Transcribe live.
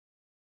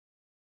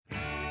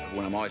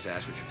When I'm always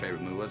asked what your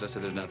favorite movie was, I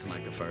said there's nothing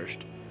like the first.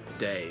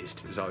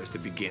 Dazed is always the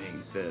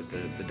beginning,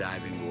 the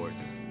diving board.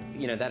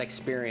 You know, that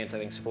experience, I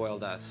think,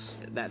 spoiled us.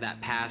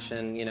 That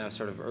passion, you know,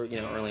 sort of, you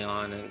know, early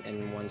on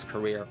in one's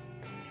career.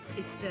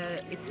 It's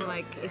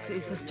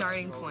the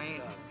starting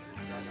point.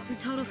 It's a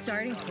total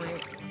starting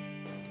point.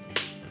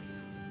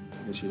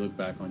 As you look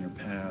back on your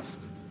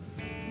past,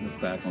 you look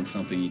back on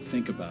something, you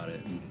think about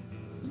it, and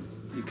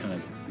it kind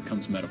of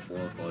becomes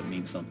metaphorical. It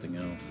means something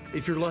else.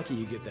 If you're lucky,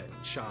 you get that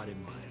shot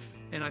in life.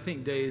 And I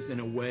think Dazed, in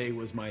a way,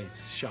 was my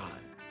shot.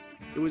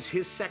 It was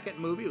his second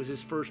movie. It was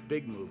his first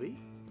big movie.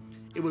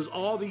 It was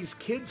all these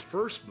kids'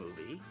 first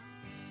movie.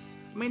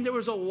 I mean, there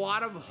was a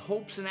lot of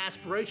hopes and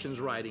aspirations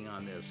riding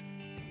on this.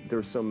 There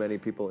were so many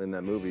people in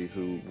that movie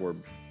who were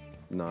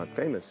not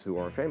famous, who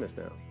are famous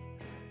now.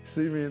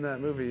 See me in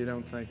that movie, you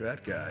don't think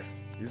that guy,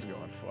 he's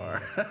going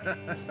far.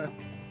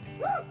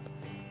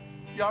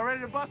 Y'all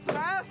ready to bust some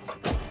ass?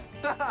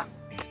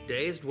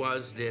 Dazed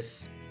was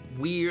this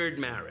weird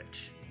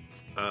marriage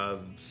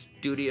of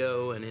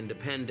studio and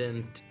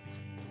independent.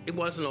 It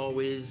wasn't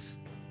always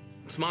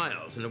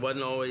smiles, and it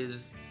wasn't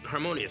always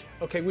harmonious.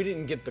 Okay, we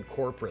didn't get the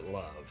corporate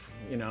love,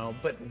 you know,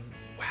 but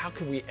how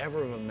could we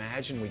ever have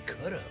imagined we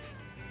could have?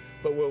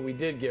 But what we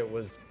did get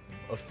was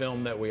a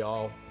film that we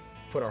all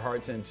put our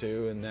hearts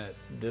into, and that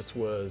this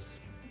was,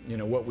 you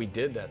know, what we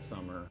did that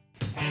summer.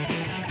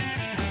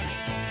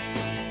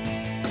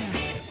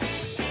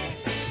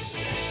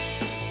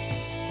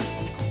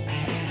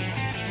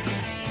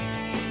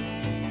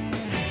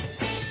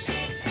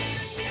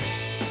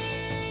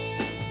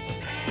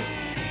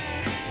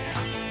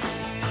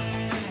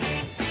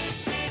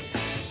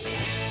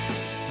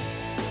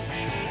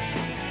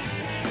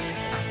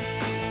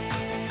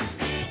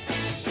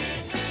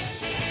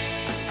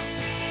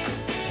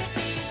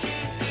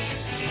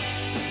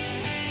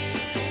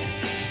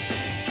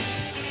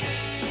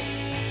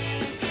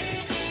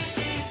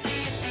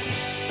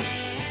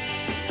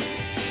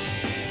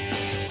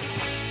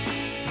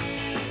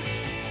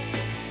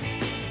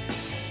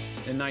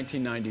 In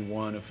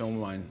 1991, a film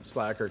of mine,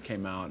 Slacker,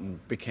 came out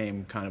and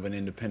became kind of an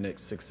independent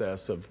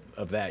success of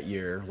that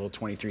year. A little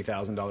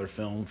 $23,000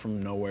 film from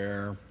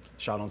nowhere,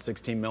 shot on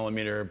 16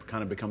 millimeter,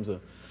 kind of becomes a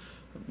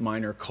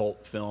minor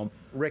cult film.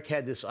 Rick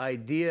had this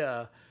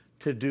idea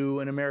to do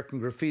an American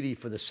Graffiti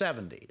for the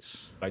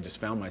 70s. I just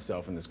found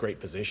myself in this great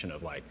position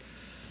of like,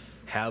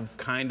 have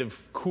kind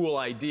of cool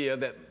idea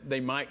that they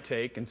might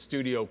take, and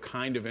studio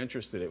kind of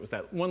interested. It was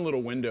that one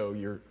little window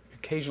you're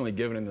occasionally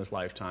given in this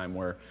lifetime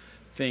where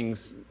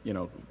things, you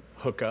know,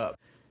 hook up.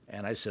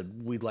 And I said,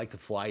 we'd like to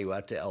fly you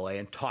out to LA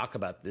and talk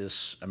about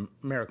this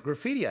American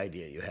Graffiti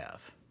idea you have.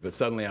 But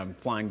suddenly I'm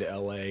flying to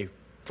LA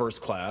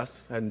first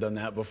class. I hadn't done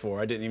that before.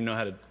 I didn't even know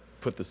how to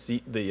put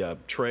the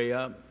tray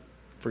up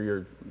for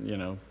your, you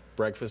know,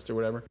 breakfast or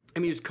whatever. I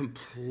mean, he was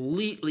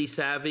completely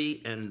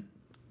savvy and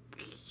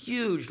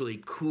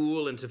hugely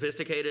cool and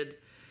sophisticated,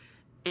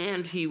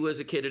 and he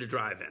was a kid at a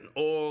drive-in,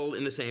 all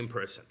in the same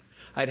person.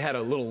 I'd had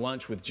a little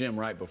lunch with Jim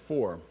right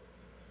before,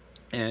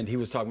 and he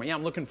was talking about, yeah,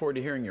 I'm looking forward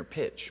to hearing your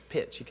pitch.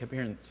 He kept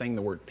saying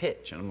the word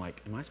pitch, and I'm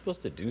like, am I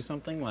supposed to do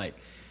something like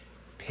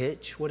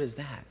pitch? What is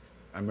that?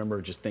 I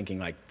remember just thinking,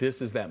 like,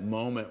 this is that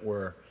moment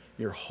where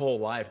your whole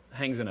life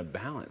hangs in a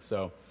balance.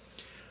 So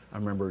I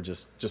remember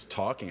just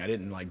talking. I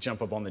didn't like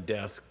jump up on the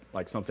desk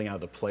like something out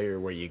of the Player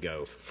where you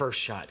go first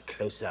shot,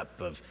 close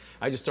up of.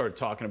 I just started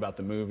talking about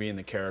the movie and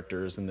the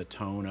characters and the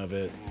tone of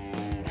it.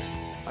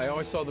 I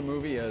always saw the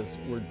movie as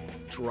we're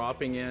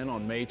dropping in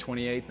on May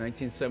 28th,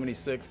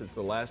 1976. It's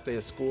the last day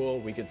of school.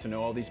 We get to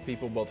know all these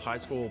people, both high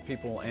school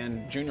people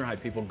and junior high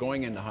people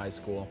going into high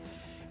school.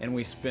 And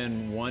we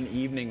spend one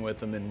evening with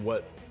them, and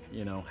what,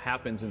 you know,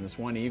 happens in this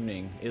one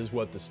evening is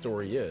what the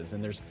story is.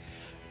 And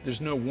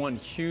there's no one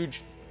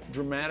huge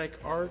dramatic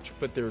arch,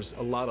 but there's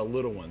a lot of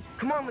little ones.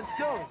 Come on, let's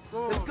go.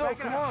 Let's go,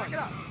 come on.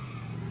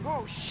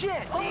 Oh,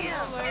 shit.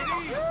 Damn,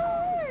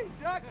 lady.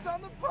 Ducks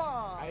on the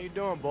pond. How you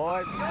doing,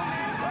 boys?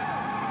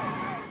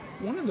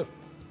 One of the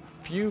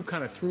few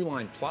kind of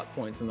through-line plot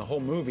points in the whole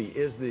movie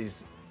is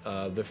these,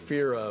 the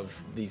fear of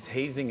these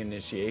hazing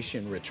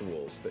initiation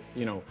rituals. That,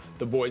 you know,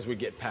 the boys would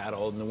get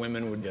paddled and the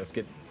women would just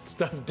get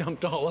stuff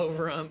dumped all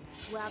over them.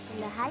 Welcome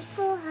to high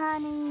school,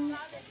 honey.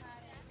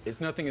 It's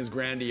nothing as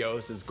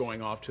grandiose as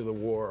going off to the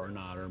war or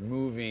not, or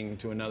moving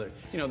to another.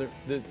 You know,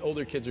 the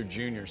older kids are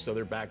juniors, so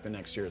they're back the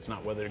next year. It's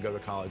not whether to go to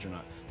college or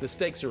not. The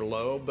stakes are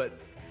low, but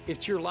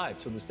it's your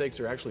life, so the stakes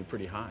are actually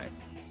pretty high.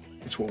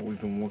 It's what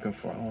we've been working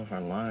for all of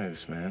our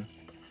lives, man.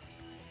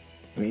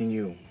 Me and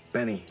you,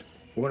 Benny,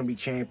 we're gonna be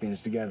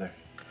champions together.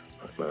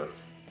 Look, man,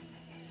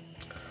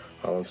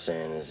 all I'm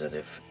saying is that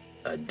if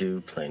I do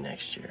play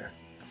next year,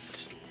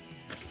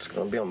 it's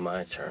gonna be on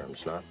my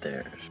terms, not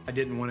theirs. I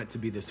didn't want it to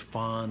be this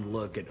fond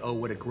look at, oh,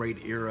 what a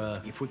great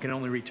era. If we can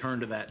only return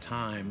to that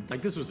time.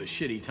 Like, this was a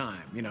shitty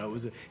time, you know,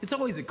 it's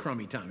always a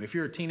crummy time. If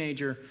you're a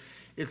teenager,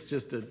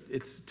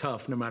 it's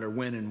tough no matter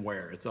when and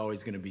where. It's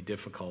always gonna be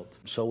difficult.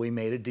 So we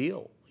made a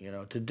deal, you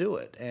know, to do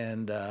it.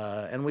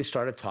 And we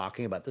started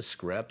talking about the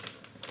script.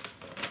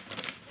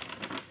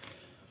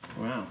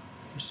 Wow,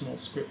 there's some old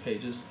script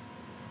pages.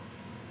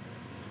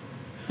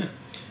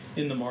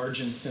 In the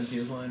margin,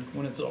 Cynthia's line,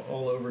 when it's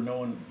all over, no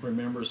one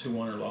remembers who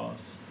won or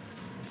lost.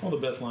 All the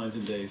best lines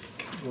in Dazed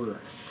were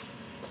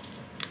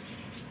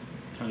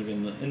kind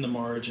of in the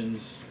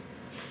margins.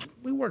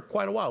 We worked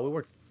quite a while. We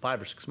worked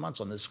 5 or 6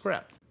 months on this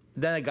script.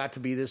 Then it got to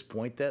be this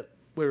point that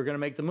we were going to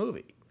make the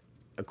movie.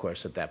 Of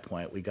course, at that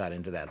point, we got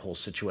into that whole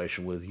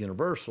situation with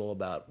Universal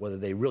about whether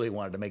they really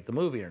wanted to make the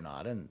movie or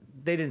not. And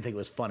they didn't think it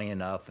was funny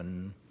enough.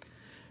 And,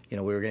 you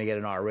know, we were going to get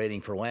an R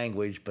rating for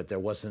language, but there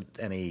wasn't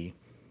any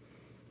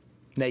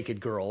naked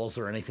girls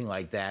or anything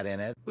like that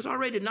in it. It was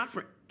R-rated not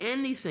for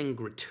anything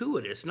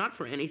gratuitous, not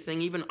for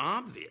anything even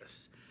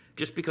obvious,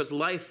 just because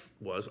life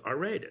was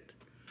R-rated.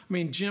 I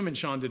mean, Jim and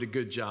Sean did a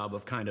good job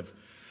of kind of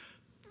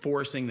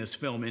forcing this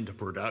film into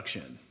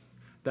production.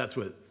 That's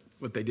what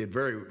they did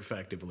very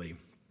effectively.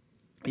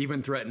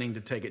 Even threatening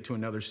to take it to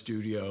another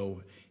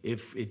studio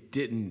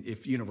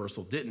if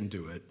Universal didn't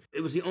do it. It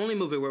was the only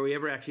movie where we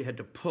ever actually had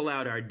to pull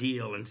out our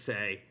deal and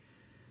say,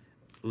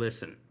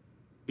 listen,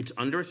 it's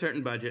under a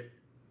certain budget,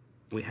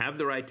 we have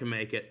the right to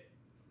make it,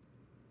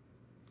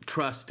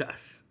 trust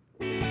us.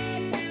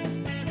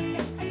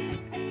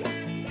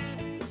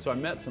 So I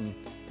met some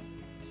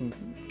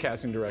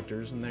casting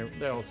directors, and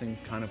they all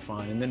seemed kind of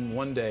fine. And then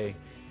one day,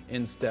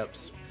 in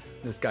steps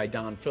this guy,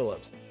 Don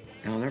Phillips.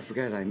 And I'll never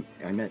forget,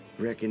 I met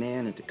Rick and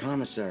Ann at the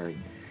commissary,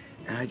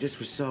 and I just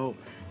was so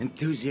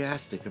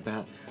enthusiastic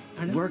about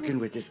working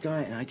with this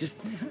guy, and I just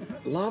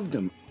loved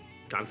him.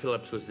 Don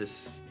Phillips was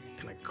this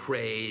kind of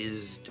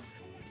crazed,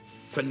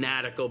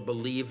 fanatical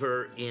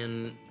believer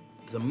in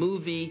the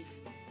movie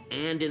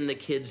and in the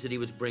kids that he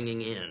was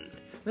bringing in.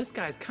 This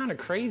guy's kind of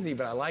crazy,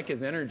 but I like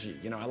his energy.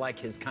 You know, I like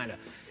his kind of,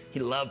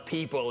 he loved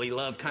people, he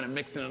loved kind of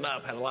mixing it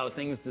up, had a lot of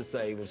things to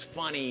say, was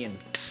funny and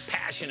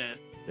passionate.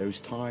 There's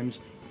times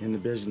in the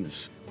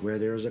business where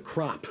there's a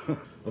crop,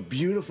 a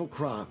beautiful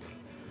crop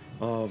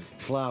of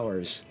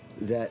flowers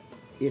that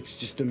it's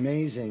just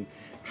amazing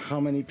how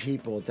many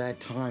people at that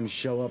time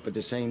show up at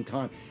the same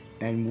time.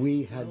 And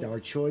we had our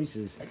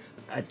choices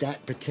at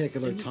that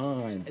particular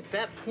time. At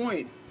that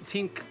point,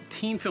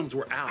 teen films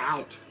were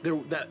out.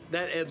 That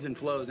ebbs and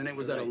flows, and it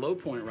was at a low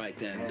point right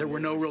then. There were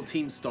no real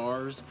teen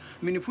stars.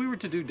 I mean, if we were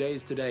to do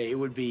Dazed today, it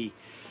would be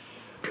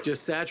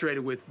just saturated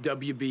with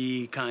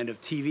WB kind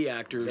of TV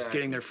actors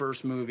getting their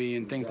first movie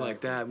and things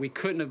like that. We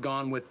couldn't have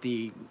gone with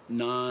the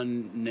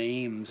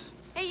non-names.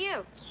 Hey,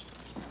 you.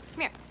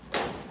 Come here.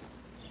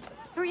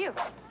 Who are you?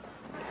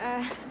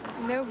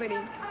 Nobody.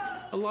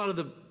 A lot of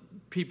the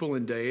people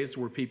in Dazed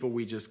were people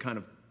we just kind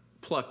of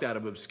plucked out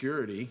of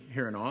obscurity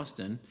here in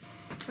Austin.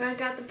 When I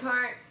got the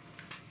part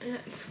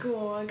at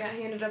school, I got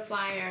handed a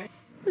flyer.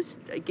 I was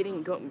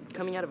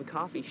coming out of a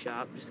coffee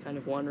shop, just kind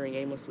of wandering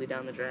aimlessly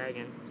down the drag,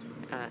 and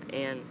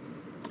Anne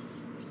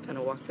just kind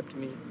of walked up to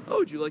me. Oh,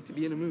 would you like to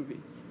be in a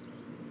movie?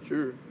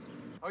 Sure.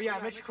 Oh, yeah,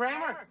 Mitch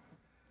Kramer.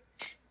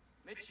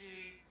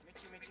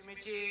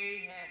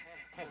 Mitchie.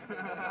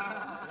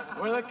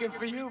 We're looking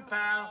for you,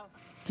 pal.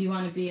 Do you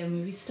want to be a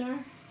movie star?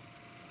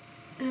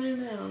 I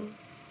don't know.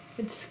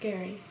 It's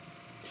scary.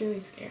 It's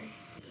really scary.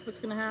 What's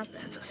gonna happen?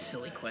 That's a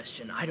silly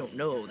question. I don't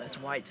know. That's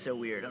why it's so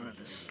weird. I don't have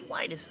the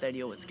slightest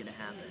idea what's gonna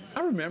happen. I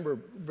remember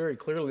very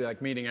clearly,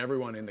 like, meeting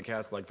everyone in the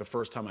cast, like, the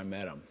first time I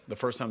met them. The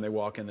first time they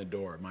walk in the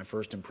door, my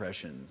first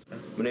impressions.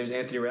 My name's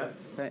Anthony Rapp.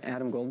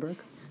 Adam Goldberg.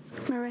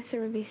 Marissa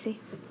Ribisi.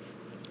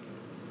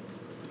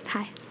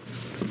 Hi.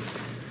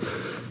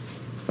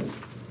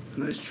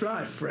 Nice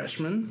try,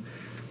 freshman.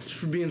 Just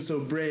for being so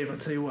brave, I'll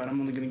tell you what, I'm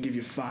only gonna give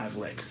you 5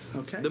 licks,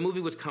 okay? The movie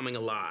was coming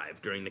alive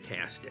during the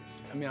casting.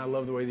 I mean, I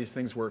love the way these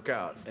things work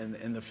out,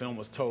 and the film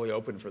was totally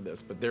open for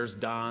this. But there's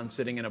Don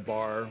sitting in a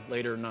bar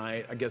later at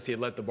night. I guess he had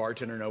let the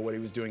bartender know what he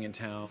was doing in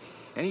town.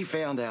 And he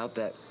found out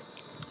that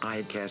I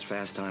had cast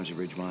Fast Times at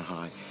Ridgemont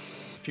High.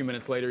 A few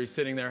minutes later, he's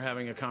sitting there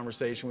having a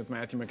conversation with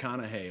Matthew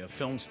McConaughey, a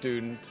film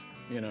student,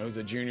 you know, who's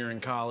a junior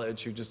in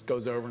college, who just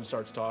goes over and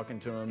starts talking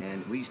to him.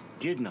 And we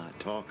did not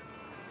talk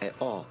at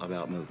all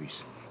about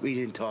movies. We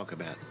didn't talk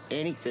about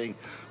anything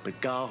but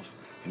golf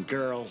and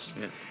girls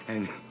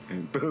and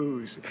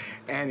booze.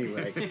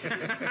 Anyway,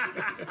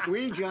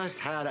 we just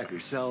had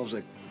ourselves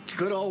a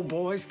good old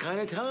boys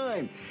kind of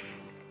time.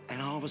 And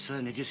all of a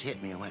sudden, it just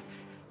hit me. I went,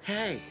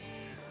 hey.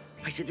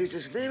 I said, there's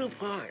this little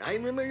part. I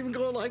remember even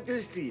going like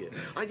this to you.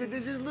 I said,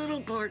 there's this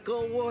little part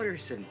called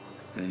Watterson.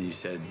 And then you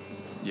said,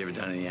 you ever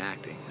done any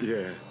acting?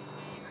 Yeah.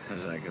 I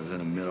was like, it was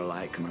in a Miller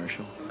Lite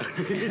commercial.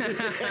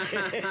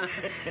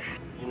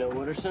 You know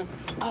Wooderson?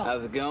 Oh.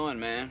 How's it going,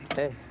 man?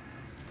 Hey.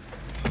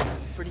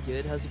 Pretty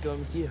good. How's it going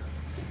with you?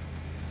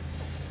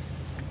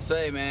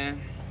 Say, man,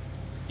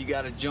 you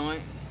got a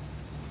joint?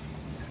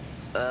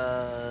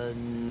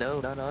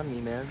 No, not on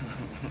me, man.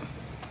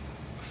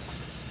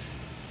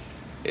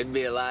 It'd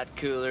be a lot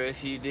cooler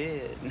if you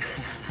did.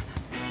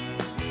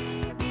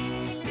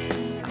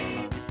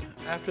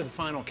 After the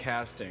final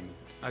casting,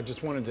 I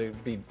just wanted to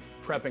be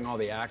prepping all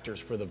the actors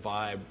for the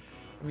vibe.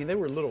 I mean, they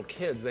were little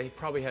kids. They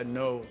probably had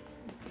no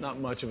not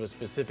much of a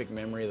specific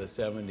memory of the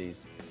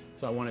 70s,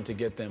 so I wanted to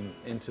get them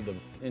into the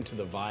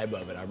vibe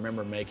of it. I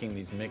remember making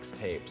these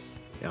mixtapes.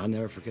 I'll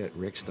never forget,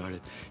 Rick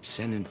started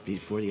sending,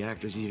 before the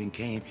actors even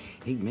came,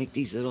 he'd make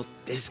these little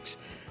discs,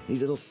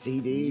 these little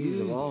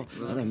CDs of all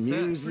the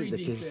music,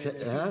 the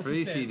cassette.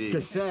 Free CDs.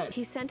 Cassette.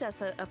 He sent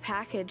us a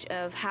package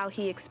of how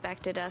he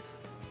expected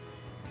us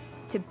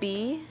to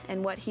be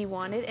and what he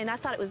wanted, and I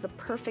thought it was the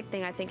perfect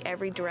thing. I think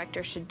every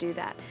director should do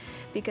that,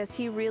 because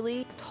he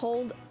really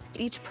told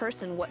each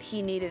person what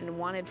he needed and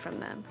wanted from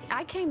them.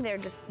 I came there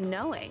just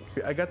knowing.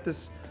 I got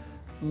this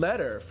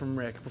letter from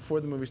Rick before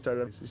the movie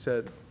started. He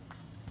said,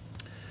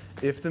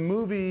 if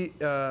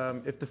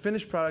the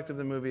finished product of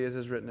the movie is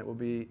as written, it will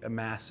be a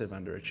massive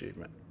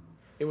underachievement.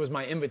 It was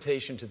my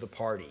invitation to the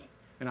party,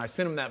 and I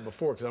sent them that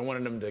before because I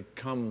wanted them to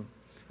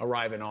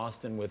arrive in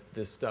Austin with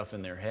this stuff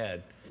in their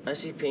head. I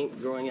see Pink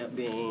growing up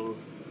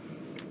being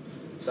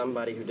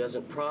somebody who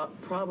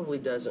probably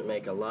doesn't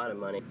make a lot of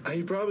money.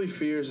 He probably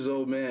fears his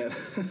old man.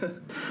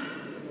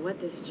 What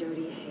does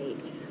Jody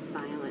hate?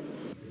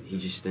 Violence. He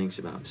just thinks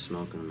about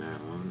smoking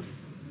marijuana.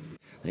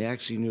 They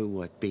actually knew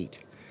what beat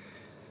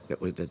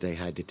that they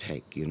had to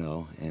take, you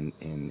know, and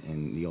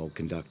the old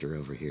conductor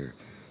over here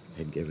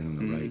had given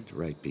them the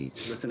right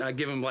beats. Listen, I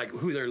give them like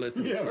who they're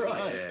listening to,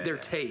 right. like, their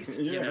taste.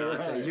 You Yeah, know, right.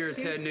 I say you're a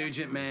Ted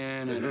Nugent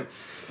man and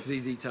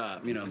ZZ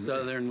Top. You know,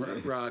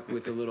 Southern rock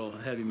with a little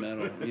heavy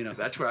metal. You know,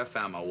 that's where I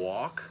found my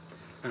walk.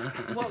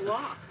 What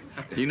walk?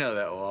 You know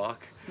that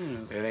walk.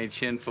 It ain't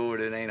chin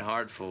forward. It ain't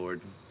heart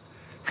forward.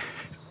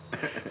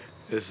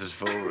 This is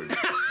forward.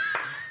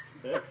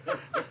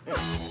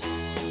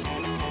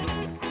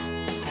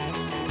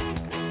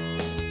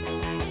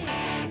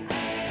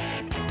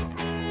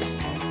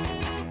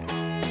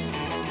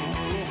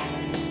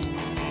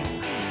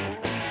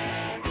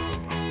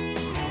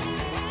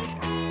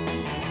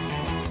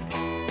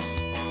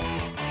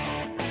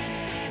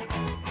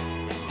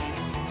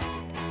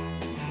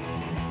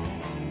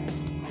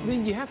 I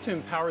mean, you have to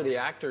empower the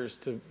actors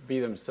to be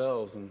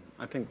themselves, and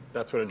I think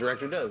that's what a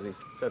director does. He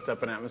sets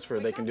up an atmosphere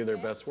they can do their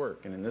best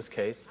work, and in this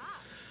case,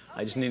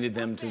 I just needed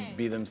them to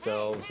be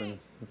themselves and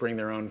bring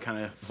their own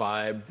kind of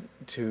vibe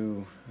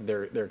to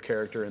their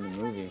character in the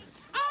movie.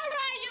 All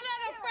right, you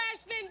little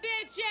freshman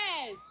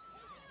bitches!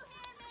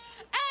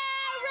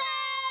 All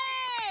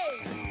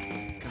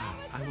right!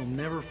 I will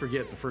never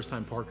forget the first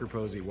time Parker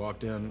Posey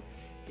walked in.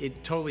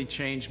 It totally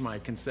changed my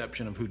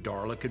conception of who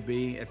Darla could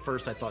be. At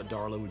first, I thought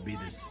Darla would be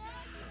this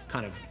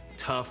kind of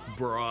tough,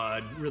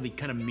 broad, really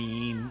kind of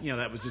mean. You know,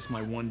 that was just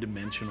my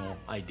one-dimensional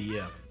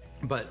idea.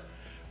 But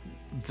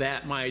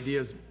my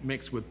ideas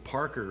mixed with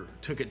Parker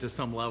took it to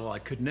some level I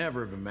could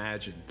never have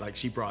imagined. Like,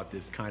 she brought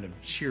this kind of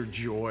sheer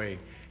joy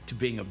to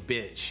being a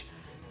bitch.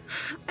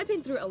 I've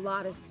been through a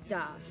lot of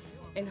stuff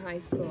in high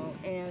school,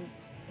 and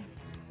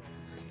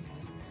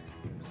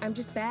I'm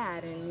just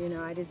bad, and, you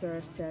know, I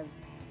deserve to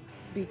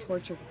be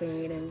torture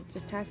queen and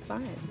just have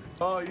fun.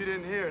 Oh, you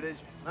didn't hear it, did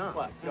you? No.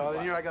 What? Y'all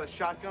didn't hear I got a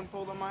shotgun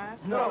pulled on my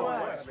ass? No.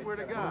 I swear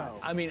to God.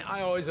 I mean,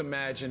 I always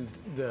imagined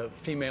the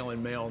female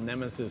and male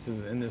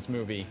nemesis in this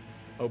movie.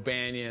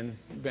 O'Banion,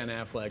 Ben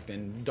Affleck,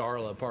 and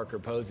Darla Parker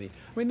Posey.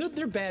 I mean,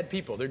 they're bad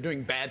people. They're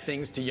doing bad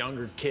things to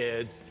younger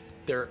kids.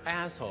 They're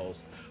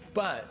assholes.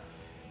 But,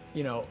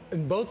 you know,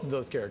 in both of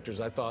those characters,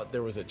 I thought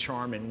there was a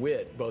charm and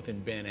wit, both in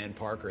Ben and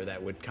Parker,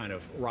 that would kind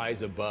of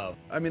rise above.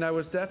 I mean, I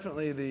was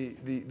definitely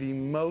the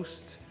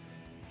most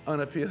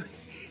unappealing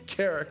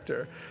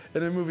character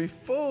in a movie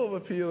full of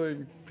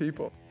appealing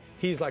people.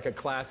 He's like a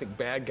classic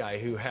bad guy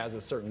who has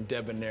a certain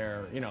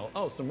debonair, you know,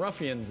 oh, some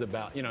ruffians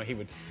about, you know, he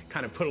would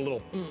kind of put a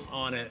little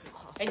on it.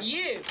 And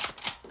you,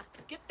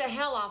 get the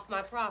hell off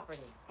my property.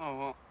 Oh,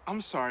 well,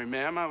 I'm sorry,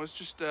 ma'am. I was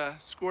just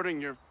escorting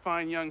your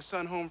fine young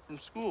son home from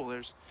school.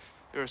 There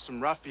were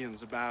some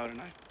ruffians about,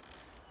 and I...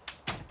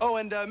 Oh,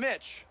 and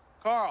Mitch,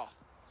 Carl,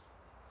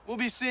 we'll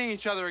be seeing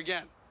each other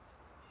again.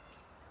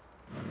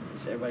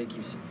 So everybody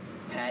keeps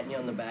patting you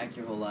on the back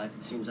your whole life.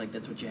 It seems like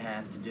that's what you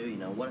have to do, you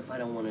know. What if I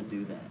don't want to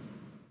do that?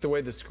 The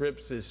way the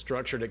script is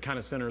structured, it kind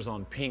of centers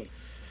on Pink.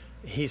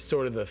 He's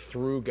sort of the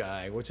through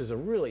guy, which is a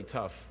really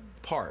tough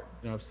part.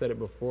 You know, I've said it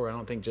before, I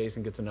don't think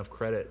Jason gets enough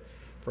credit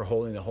for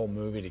holding the whole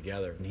movie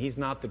together. And he's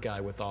not the guy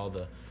with all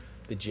the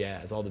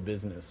jazz, all the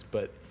business.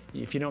 But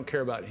if you don't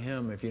care about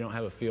him, if you don't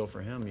have a feel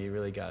for him, you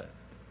really got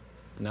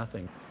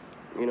nothing.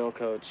 You know,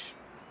 Coach,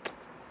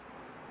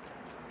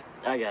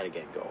 I gotta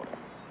get going.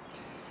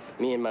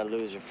 Me and my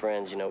loser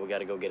friends, you know, we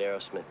gotta go get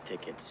Aerosmith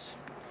tickets.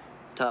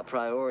 Top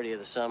priority of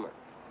the summer.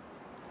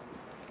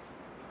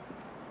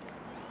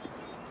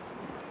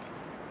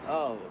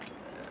 Oh,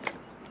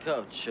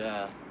 Coach,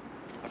 I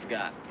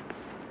forgot.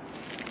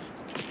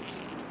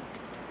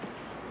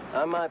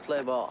 I might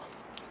play ball,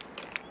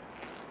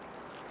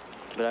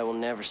 but I will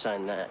never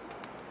sign that.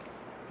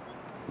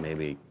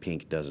 Maybe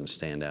Pink doesn't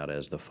stand out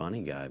as the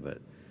funny guy, but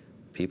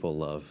people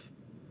love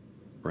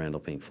Randall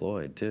Pink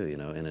Floyd too, you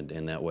know,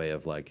 in that way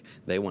of like,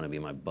 they want to be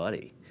my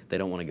buddy. They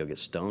don't want to go get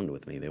stoned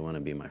with me. They want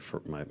to be my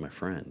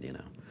friend, you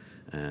know.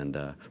 And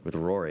with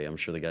Rory, I'm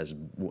sure the guys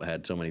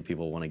had so many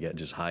people want to get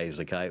just high as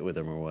a kite with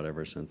him or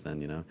whatever since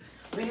then, you know?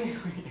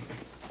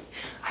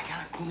 I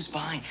gotta cruise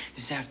by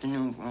this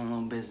afternoon for a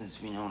little business,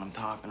 if you know what I'm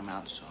talking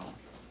about, so.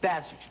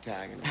 That's what you're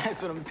talking about.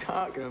 That's what I'm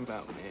talking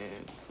about,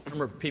 man. I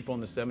remember people in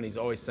the 70s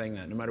always saying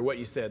that. No matter what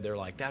you said, they're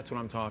like, that's what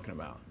I'm talking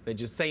about. They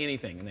just say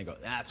anything, and they go,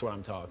 that's what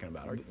I'm talking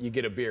about. Or you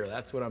get a beer,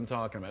 that's what I'm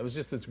talking about. It was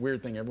just this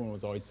weird thing everyone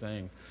was always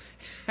saying.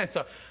 And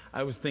so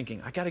I was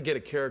thinking, I got to get a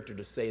character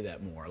to say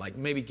that more. Like,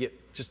 maybe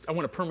I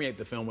want to permeate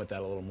the film with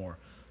that a little more.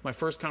 My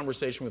first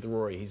conversation with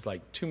Rory, he's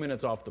like 2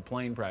 minutes off the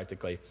plane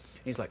practically.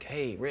 And he's like,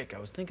 hey, Rick, I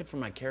was thinking for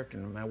my character,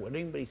 no matter what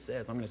anybody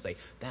says, I'm going to say,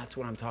 that's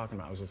what I'm talking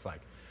about. I was just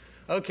like,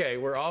 okay,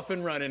 we're off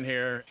and running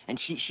here. And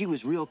she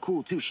was real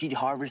cool too. She'd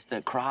harvest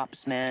the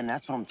crops, man.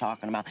 That's what I'm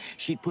talking about.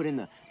 She'd put in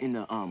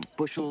the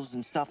bushels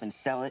and stuff and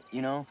sell it,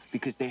 you know,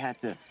 because they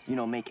had to, you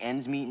know, make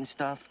ends meet and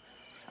stuff.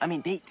 I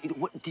mean,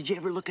 did you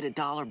ever look at a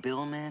dollar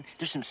bill, man?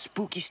 There's some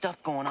spooky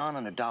stuff going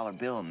on a dollar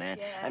bill, man.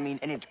 Yeah. I mean,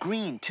 and it's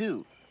green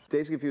too.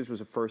 Dazed and Confused was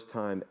the first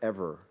time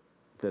ever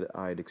that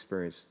I'd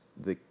experienced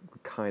the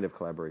kind of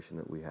collaboration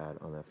that we had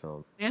on that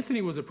film.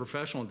 Anthony was a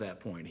professional at that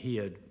point. He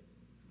had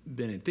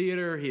been in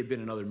theater, he had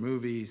been in other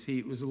movies.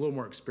 He was a little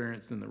more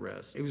experienced than the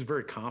rest. He was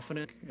very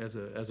confident as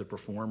a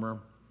performer.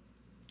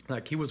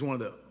 Like, he was one of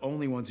the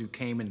only ones who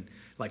came and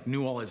like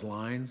knew all his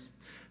lines.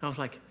 And I was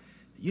like,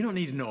 you don't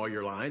need to know all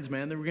your lines,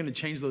 man. They were gonna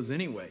change those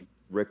anyway.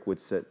 Rick would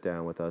sit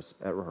down with us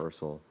at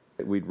rehearsal.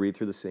 We'd read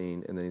through the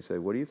scene, and then he'd say,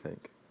 what do you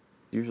think?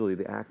 Usually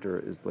the actor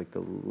is like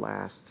the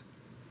last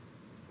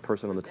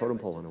person on the totem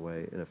pole in a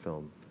way in a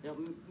film.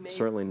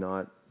 Certainly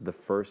not the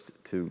first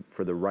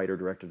for the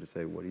writer-director to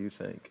say, what do you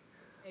think?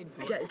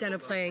 I'd done a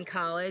play in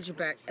college,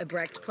 a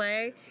Brecht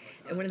play,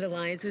 and one of the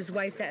lines was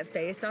 "wipe that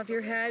face off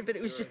your head," but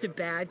it was just a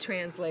bad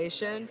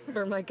translation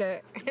from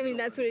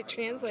that's what it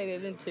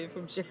translated into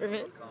from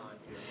German.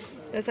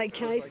 I was like,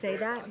 can I say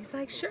that? He's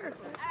like, sure.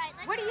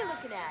 What are you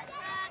looking at?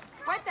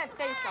 Wipe that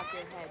face off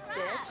your head,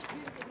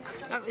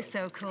 bitch. That was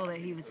so cool that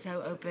he was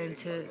so open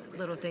to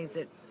little things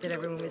that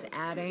everyone was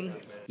adding.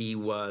 He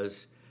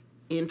was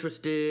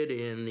interested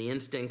in the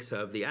instincts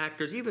of the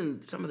actors.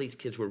 Even some of these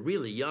kids were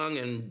really young,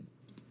 and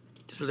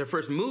this was their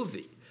first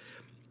movie.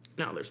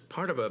 Now, there's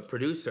part of a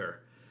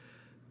producer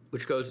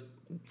which goes,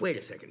 wait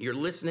a second, you're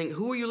listening,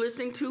 who are you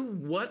listening to?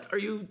 What are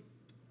you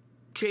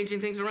changing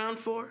things around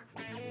for?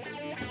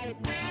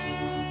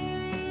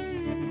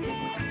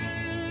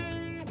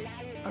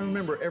 I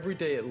remember every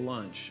day at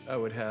lunch, I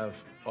would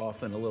have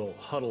often a little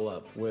huddle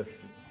up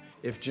with,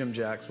 if Jim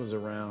Jacks was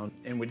around,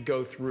 and we'd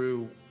go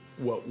through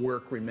what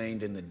work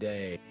remained in the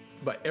day.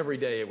 But every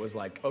day it was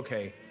like,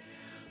 okay,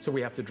 so we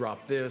have to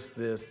drop this,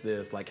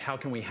 like how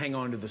can we hang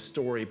on to the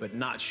story but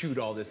not shoot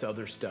all this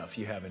other stuff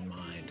you have in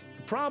mind?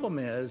 The problem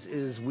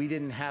is we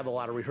didn't have a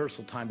lot of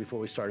rehearsal time before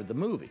we started the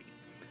movie.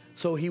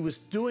 So he was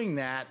doing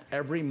that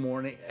every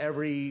morning,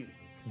 every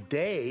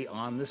day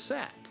on the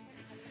set.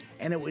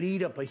 And it would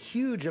eat up a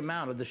huge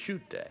amount of the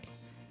shoot day.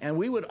 And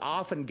we would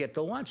often get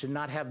to lunch and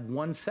not have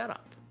one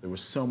setup. There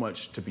was so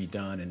much to be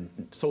done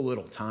and so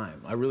little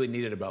time. I really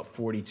needed about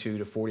 42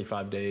 to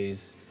 45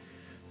 days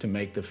to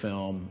make the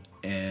film,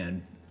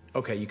 and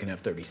okay, you can have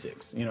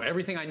 36. You know,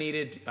 everything I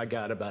needed, I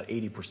got about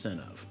 80%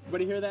 of.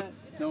 Everybody hear that?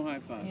 No high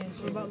five. Yeah,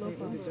 what about low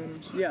five?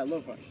 Yeah,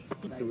 low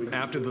five.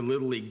 After the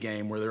Little League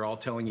game where they're all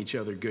telling each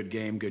other, good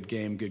game, good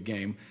game, good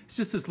game, it's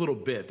just this little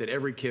bit that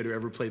every kid who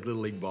ever played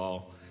Little League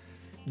ball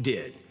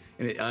did.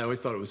 And I always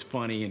thought it was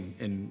funny,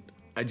 and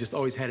I just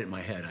always had it in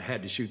my head. I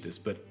had to shoot this,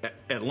 but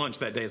at lunch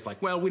that day, it's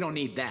like, well, we don't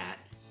need that.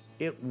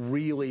 It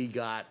really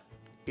got,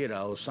 you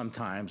know,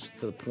 sometimes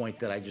to the point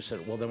that I just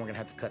said, well, then we're gonna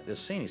have to cut this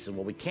scene. He said,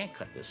 well, we can't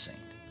cut this scene.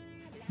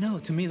 No,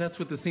 to me, that's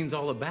what the scene's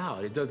all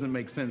about. It doesn't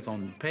make sense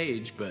on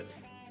page, but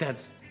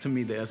that's, to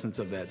me, the essence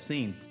of that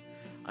scene.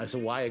 I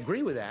said, well, I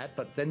agree with that,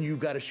 but then you've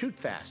got to shoot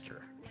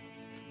faster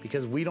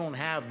because we don't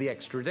have the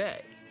extra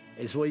day.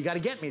 He said, well, you got to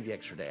get me the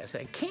extra day. I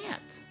said, I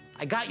can't.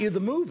 I got you the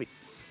movie.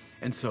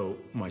 And so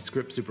my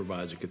script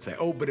supervisor could say,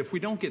 oh, but if we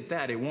don't get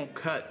that, it won't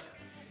cut.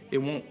 It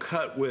won't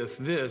cut with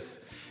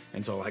this.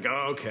 And so like,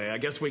 oh, okay, I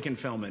guess we can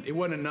film it. It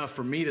wasn't enough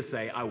for me to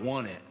say, I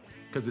want it,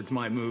 because it's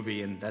my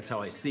movie and that's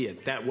how I see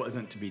it. That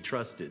wasn't to be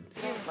trusted.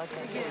 If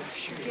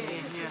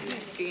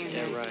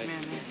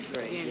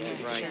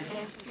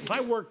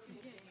I worked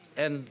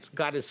and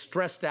got as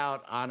stressed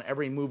out on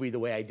every movie the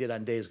way I did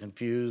on Dazed and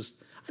Confused,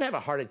 I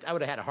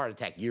would have had a heart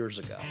attack years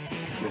ago.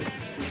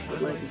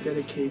 I'd like to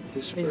dedicate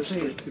this first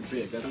lick. Too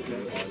big. That's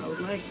okay. I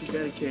would like to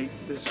dedicate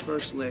this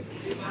first lick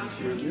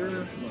to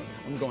your.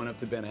 I'm going up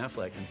to Ben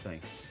Affleck and saying,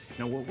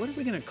 you know, what are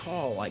we gonna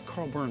call like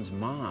Carl Burns'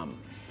 mom?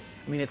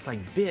 I mean, it's like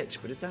bitch,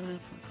 but is that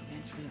enough?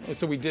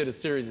 So we did a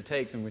series of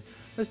takes, and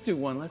let's do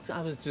one.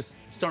 I was just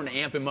starting to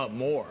amp him up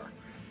more,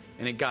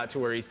 and it got to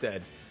where he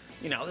said,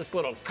 you know, this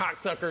little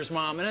cocksucker's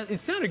mom, and it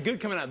sounded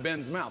good coming out of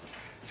Ben's mouth.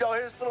 Y'all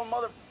hear this little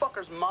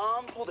motherfucker's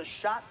mom pulled a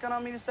shotgun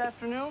on me this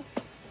afternoon?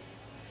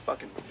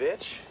 Fucking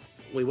bitch.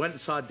 We went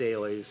and saw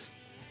Daly's,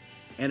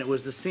 and it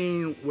was the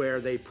scene where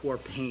they pour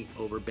paint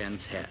over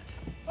Ben's head.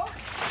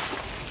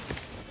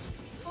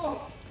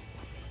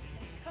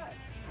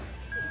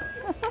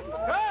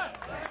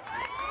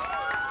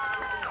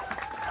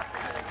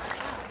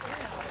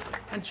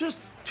 And just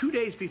 2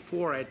 days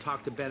before I had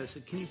talked to Ben, I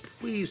said, can you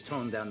please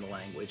tone down the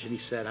language? And he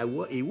said,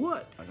 he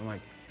would. I'm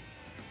like,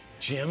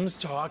 Jim's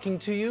talking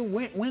to you?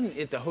 When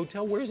at the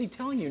hotel? Where's he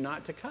telling you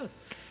not to cuss?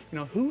 You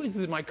know, who is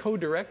my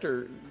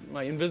co-director,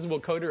 my invisible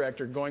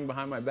co-director going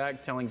behind my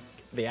back telling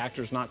the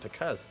actors not to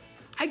cuss?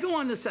 I go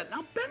on the set.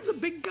 Now, Ben's a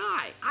big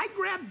guy. I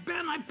grab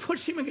Ben, I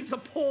push him against a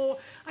pole.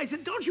 I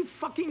said, don't you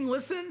fucking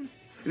listen?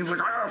 And he was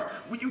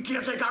like, you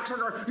can't say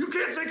cocksucker. You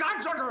can't say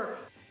cocksucker.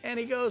 And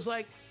he goes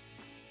like,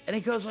 what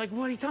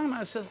are you talking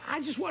about? I said,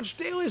 I just watched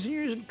dailies and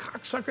you're using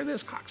cocksucker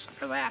this,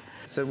 cocksucker that.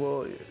 I said,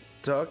 well,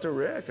 talk to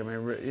Rick. I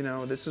mean, you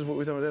know, this is what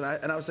we told him.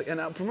 And I was like,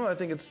 and for me, I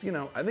think it's, you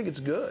know, I think it's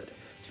good.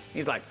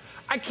 He's like,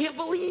 I can't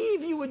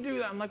believe you would do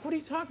that. I'm like, what are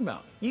you talking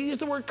about? You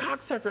used the word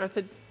cocksucker. I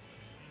said,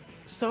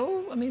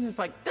 so? I mean, it's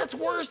like, that's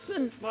worse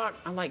than fuck.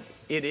 I'm like,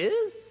 it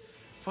is?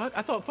 Fuck?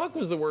 I thought fuck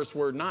was the worst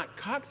word, not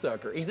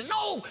cocksucker. He said,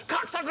 no,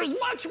 cocksucker's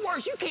much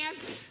worse. You can't.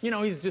 You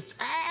know, he's just,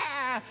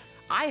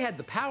 I had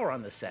the power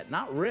on the set,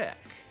 not Rick.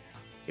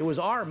 It was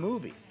our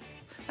movie.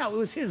 Now, it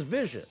was his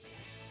vision,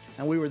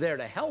 and we were there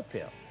to help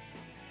him.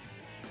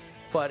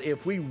 But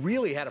if we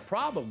really had a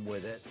problem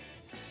with it,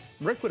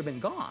 Rick would have been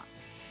gone.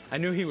 I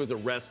knew he was a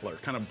wrestler,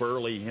 kind of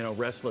burly, you know,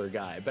 wrestler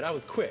guy, but I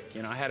was quick,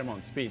 you know, I had him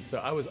on speed. So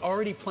I was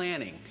already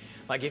planning,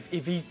 like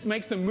if he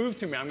makes a move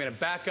to me, I'm gonna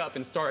back up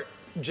and start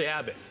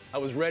jabbing. I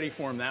was ready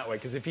for him that way,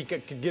 because if he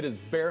could get his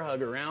bear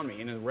hug around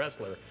me and a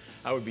wrestler,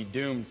 I would be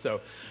doomed.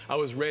 So I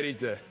was ready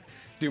to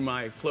do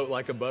my float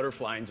like a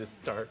butterfly and just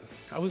start.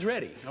 I was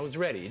ready.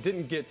 It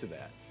didn't get to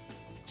that.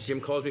 Jim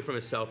calls me from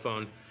his cell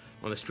phone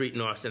on the street in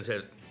Austin and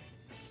says,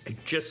 I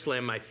just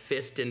slammed my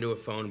fist into a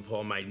phone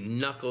pole. My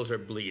knuckles are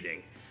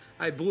bleeding.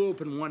 I blew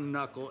open one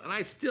knuckle, and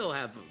I still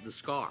have the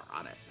scar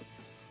on it.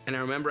 And I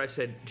remember I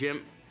said,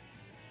 Jim,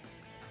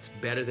 it's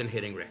better than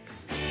hitting Rick.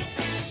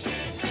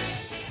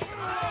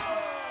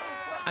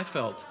 I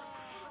felt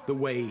the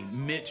way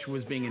Mitch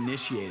was being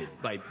initiated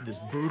by this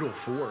brutal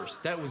force.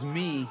 That was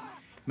me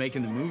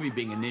making the movie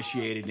being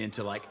initiated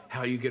into like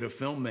how you get a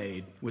film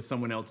made with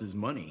someone else's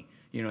money,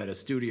 you know, at a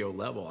studio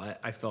level.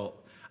 I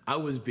felt I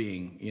was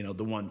being, you know,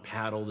 the one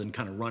paddled and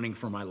kind of running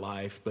for my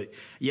life, but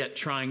yet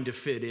trying to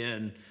fit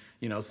in,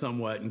 you know,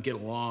 somewhat and get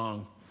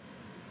along.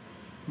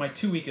 My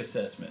 2-week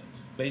assessment,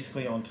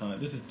 basically on time.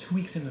 This is 2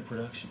 weeks into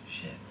production.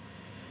 Shit.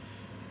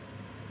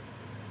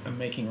 I'm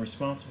making a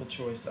responsible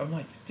choice. I'm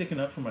like sticking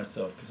up for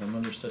myself because I'm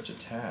under such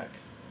attack.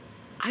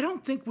 I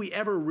don't think we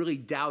ever really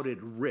doubted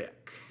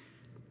Rick.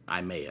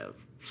 I may have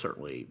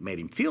certainly made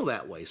him feel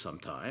that way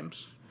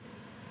sometimes.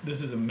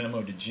 This is a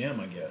memo to Jim,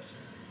 I guess.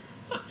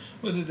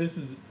 Whether this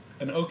is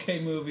an okay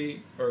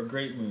movie or a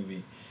great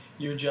movie,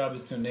 your job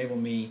is to enable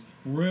me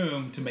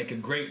room to make a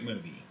great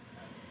movie.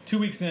 2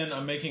 weeks in,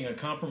 I'm making a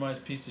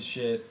compromised piece of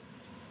shit,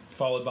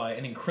 followed by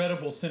an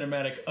incredible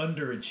cinematic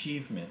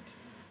underachievement.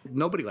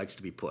 Nobody likes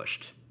to be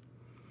pushed,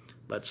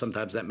 but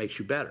sometimes that makes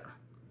you better.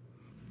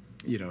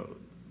 You know,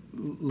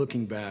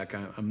 looking back,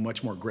 I'm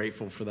much more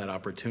grateful for that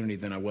opportunity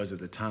than I was at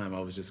the time. I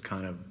was just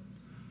kind of,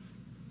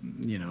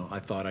 you know, I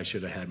thought I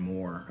should have had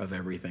more of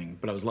everything,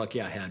 but I was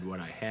lucky I had what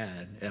I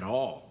had at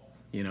all,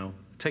 you know.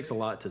 It takes a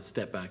lot to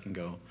step back and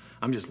go,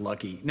 I'm just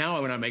lucky. Now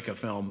when I make a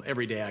film,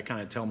 every day I kind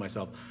of tell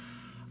myself,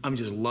 I'm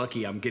just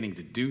lucky I'm getting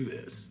to do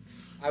this.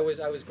 I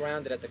was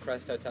grounded at the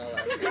Crest Hotel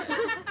last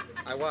night.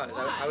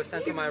 I was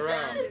sent to my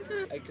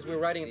room because we were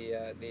riding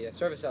the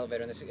service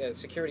elevator, and the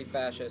security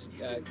fascist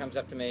comes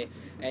up to me,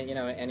 and you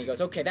know, and he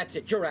goes, "Okay, that's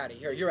it. You're out of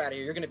here. You're out of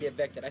here. You're going to be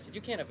evicted." I said,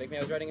 "You can't evict me. I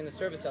was riding in the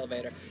service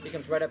elevator." He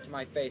comes right up to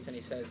my face and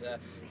he says,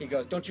 he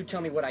goes, "Don't you tell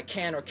me what I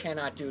can or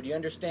cannot do. Do you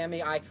understand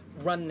me? I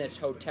run this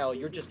hotel.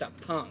 You're just a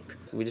punk."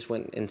 We just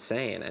went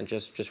insane and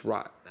just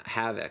wrought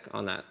havoc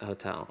on that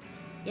hotel.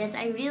 Yes,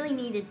 I really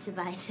needed to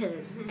buy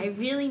this. I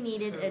really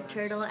needed a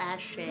turtle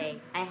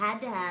ashtray. I had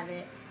to have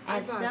it. I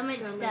have so much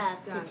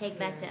stuff to take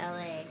back to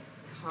LA.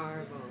 It's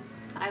horrible.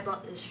 I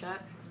bought this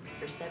shirt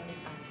for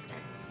 75 cents.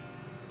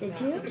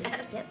 Did you?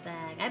 Yes. Get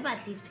back. I bought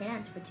these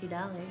pants for $2.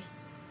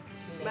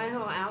 My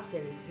whole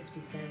outfit is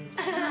 50 cents.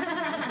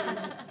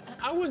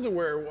 I was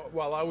aware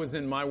while I was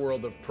in my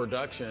world of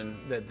production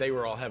that they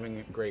were all having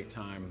a great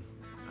time.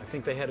 I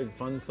think they had a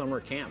fun summer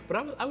camp,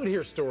 but I would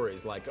hear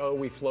stories like, oh,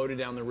 we floated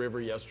down the river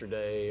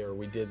yesterday, or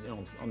we did, you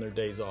know, on their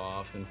days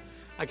off, and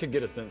I could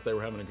get a sense they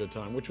were having a good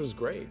time, which was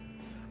great.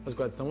 I was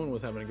glad someone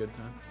was having a good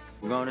time.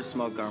 We're going to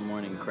smoke our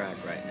morning crack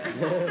right now.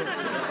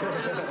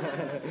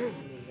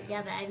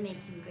 Yeah, but I've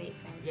made some great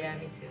friends. Yeah,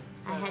 me too.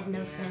 So, I had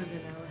no friends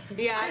in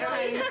LA. Yeah, I don't have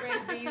any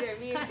friends either.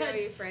 Me and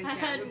Joey are friends now. I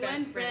had We're best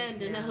one friend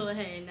friends in now. LA.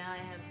 Now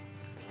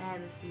I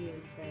have a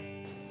few. So.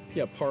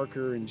 Yeah,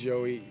 Parker and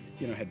Joey,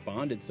 you know, had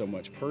bonded so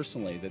much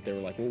personally that they were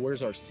like, well,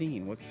 where's our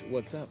scene?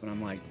 What's up? And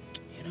I'm like,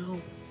 you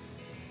know,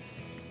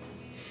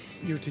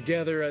 you're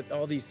together at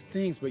all these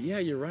things, but yeah,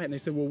 you're right. And they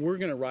said, well, we're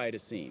gonna write a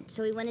scene.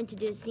 So we wanted to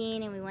do a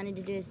scene, and we wanted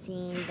to do a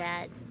scene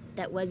that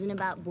wasn't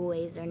about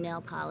boys or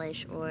nail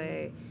polish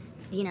or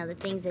you know, the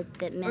things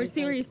that men Or think.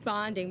 serious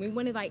bonding. We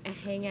wanted like a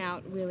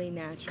hangout, really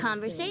natural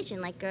Conversation,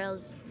 scene. like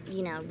girls,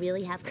 you know,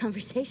 really have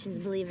conversations,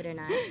 believe it or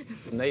not.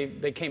 And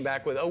they came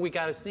back with, oh, we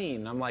got a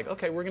scene. I'm like,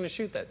 okay, we're going to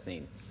shoot that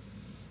scene.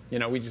 You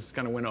know, we just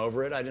kind of went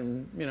over it. I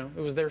didn't, you know,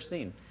 it was their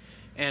scene.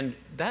 And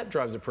that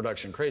drives the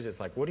production crazy.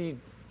 It's like,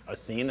 a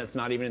scene that's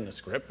not even in the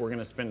script, we're going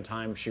to spend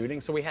time shooting.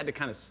 So we had to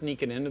kind of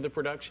sneak it into the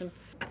production.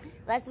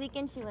 Last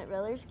weekend, she went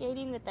roller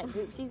skating with that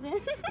group she's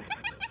in.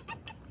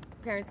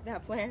 Parents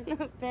without plans.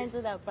 Parents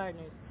without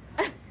partners.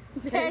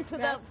 Parents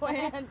without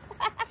plans.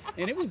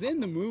 And it was in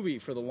the movie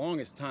for the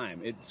longest time.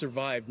 It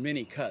survived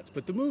many cuts.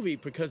 But the movie,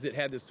 because it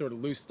had this sort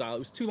of loose style, it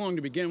was too long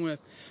to begin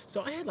with.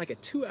 So I had like a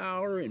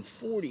 2-hour and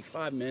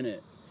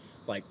 45-minute,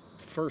 like,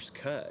 first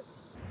cut.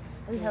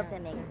 We hope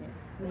that makes it.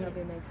 We hope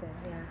it makes it,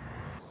 yeah.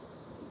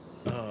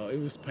 Oh, it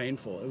was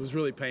painful. It was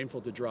really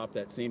painful to drop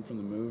that scene from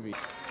the movie.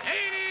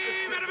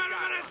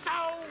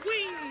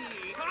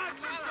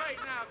 Concentrate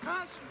now.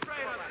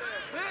 Concentrate up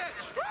there.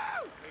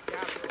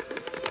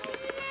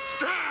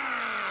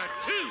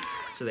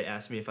 So they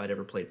asked me if I'd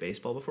ever played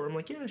baseball before. I'm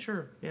like, yeah,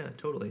 sure. Yeah,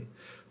 totally.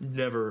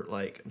 Never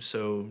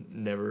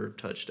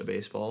touched a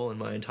baseball in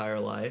my entire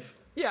life.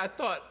 Yeah, I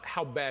thought,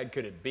 how bad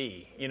could it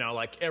be? You know,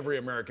 like every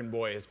American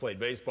boy has played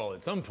baseball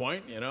at some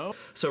point, you know?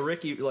 So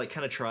Ricky, like,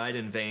 kind of tried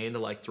in vain to,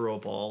 like, throw a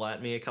ball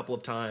at me a couple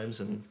of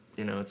times, and,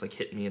 you know, it's, like,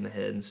 hitting me in the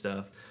head and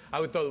stuff.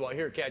 I would throw the ball,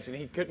 here, catch it.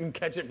 He couldn't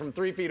catch it from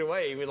 3 feet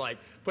away. He would, like,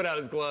 put out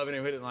his glove and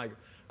he would hit it like,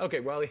 okay,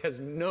 well, he has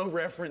no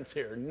reference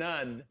here,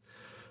 none.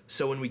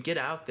 So when we get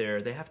out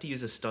there, they have to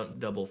use a stunt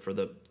double for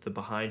the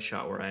behind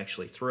shot where I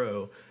actually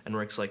throw. And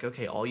Rick's like,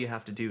 okay, all you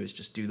have to do is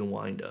just do the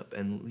windup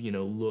and, you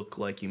know, look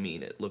like you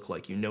mean it. Look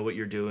like you know what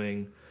you're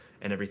doing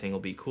and everything will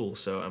be cool.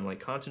 So I'm like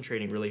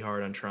concentrating really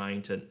hard on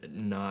trying to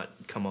not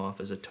come off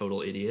as a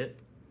total idiot.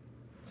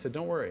 I said,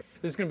 don't worry.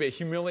 This is going to be a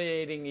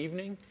humiliating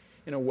evening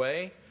in a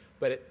way,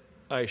 but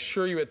I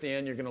assure you at the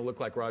end, you're going to look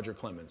like Roger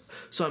Clemens.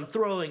 So I'm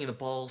throwing and the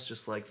ball's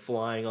just like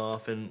flying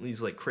off in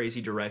these like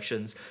crazy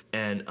directions.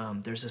 And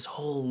there's this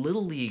whole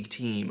Little League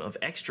team of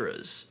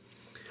extras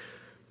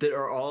that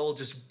are all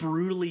just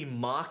brutally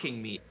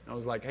mocking me. I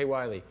was like, hey,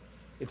 Wiley,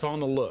 it's on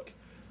the look.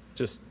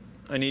 Just,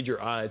 I need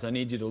your eyes. I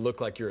need you to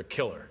look like you're a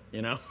killer,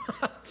 you know?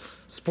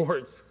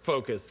 Sports,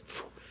 focus.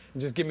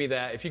 Just give me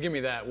that. If you give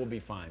me that, we'll be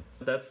fine.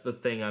 That's the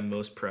thing I'm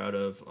most proud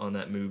of on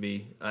that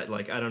movie. I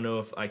don't know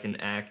if I can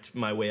act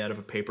my way out of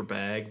a paper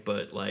bag,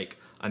 but like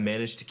I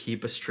managed to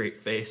keep a straight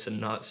face and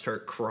not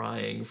start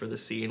crying for the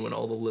scene when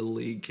all the Little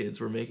League kids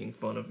were making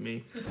fun of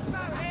me.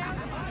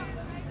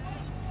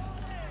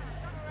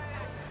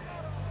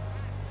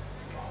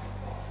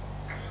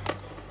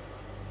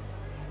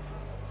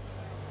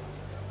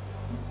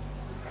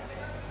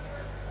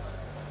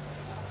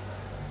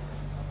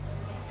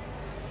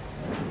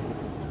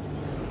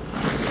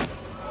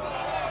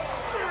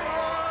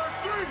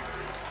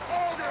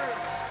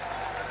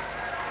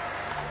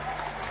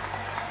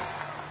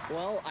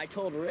 Well, I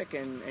told Rick,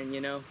 and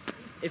you know,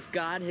 if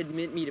God had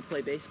meant me to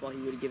play baseball, he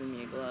would have given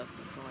me a glove.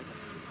 That's all I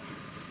got to say.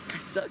 I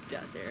sucked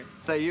out there.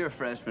 So you're a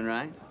freshman,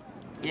 right?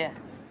 Yeah.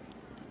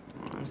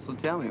 So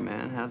tell me,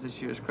 man, how's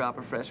this year's crop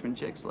of freshman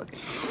chicks looking?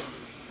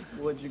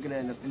 Well, you're gonna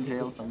end up in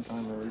jail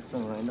sometime really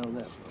soon. I know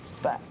that for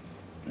a fact.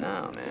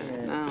 No, man.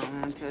 Yeah. No,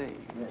 man, I tell you.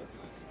 Yeah.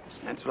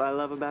 That's what I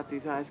love about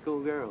these high school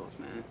girls,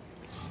 man.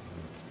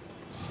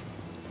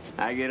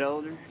 I get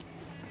older,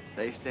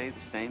 they stay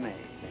the same age.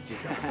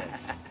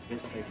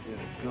 Yes, they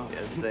do.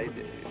 Yes, they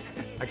do.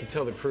 I could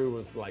tell the crew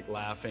was like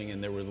laughing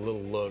and there were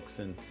little looks,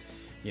 and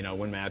you know,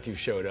 when Matthew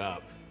showed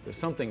up,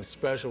 something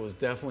special was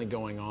definitely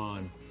going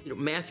on. You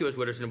know, Matthew as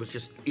Witterson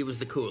was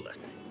the coolest.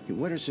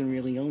 Witterson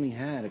really only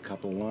had a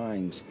couple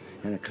lines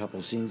and a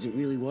couple scenes. It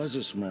really was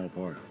a small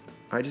part.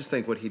 I just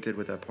think what he did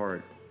with that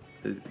part,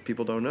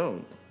 people don't know.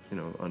 You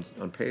know, on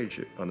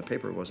the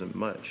paper, it wasn't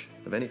much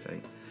of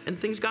anything. And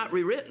things got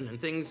rewritten and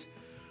things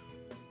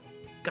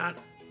got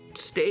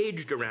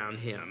staged around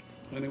him.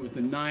 And it was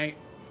the night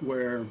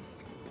where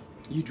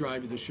you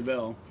drive to the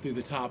Chevelle through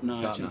the Top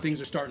Notch, and things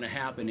are starting to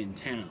happen in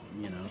town,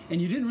 you know.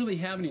 And you didn't really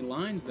have any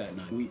lines that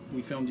night.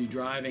 We filmed you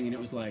driving, and it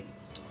was like,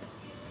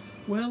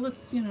 well,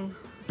 let's, you know,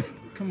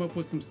 come up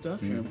with some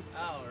stuff here.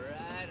 All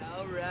right,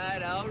 all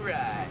right, all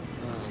right.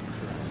 Oh,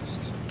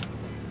 Christ.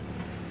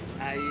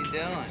 How you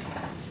doing?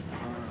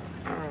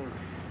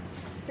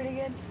 Pretty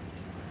good.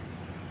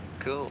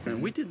 Cool.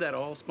 And we did that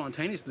all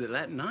spontaneously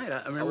that night.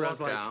 I remember I was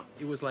like,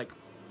 it was like,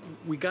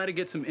 we got to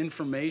get some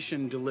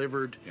information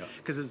delivered,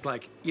 because it's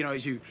like, you know,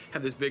 as you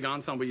have this big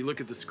ensemble, you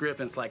look at the script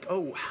and it's like,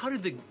 oh, how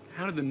did the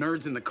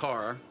nerds in the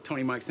car,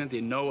 Tony, Mike,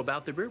 Cynthia, know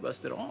about the beer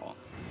bust at all?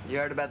 You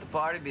heard about the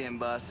party being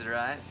busted,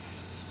 right?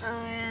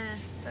 Oh,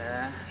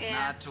 yeah. Yeah.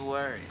 Not to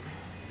worry.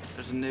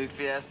 There's a new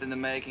fiesta in the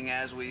making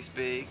as we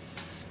speak.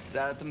 It's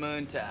out at the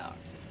Moon Tower.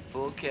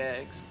 Full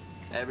kegs.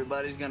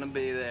 Everybody's gonna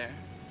be there.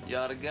 You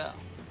ought to go.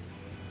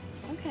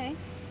 Okay.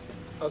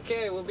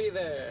 Okay, we'll be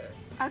there.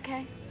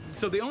 Okay.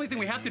 So the only thing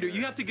we have to do,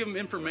 you have to give them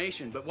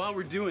information, but while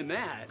we're doing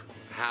that,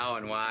 how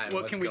and why and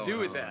what what's can we going do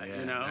with on, that, yeah.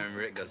 you know? And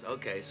Rick goes,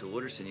 okay, so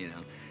Wooderson, you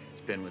know, it's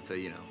been with the,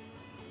 you know,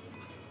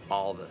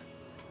 all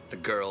the the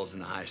girls in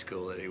the high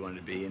school that he wanted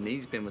to be, and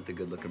he's been with the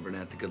good-looking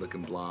brunette, the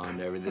good-looking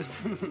blonde, everything.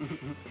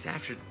 He's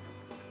after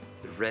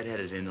the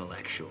redheaded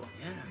intellectual.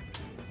 Yeah.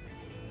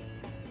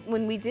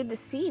 When we did the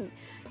scene,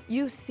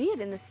 you see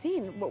it in the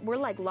scene. We're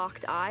like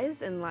locked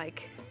eyes and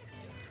like,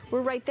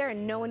 we're right there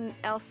and no one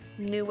else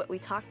knew what we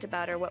talked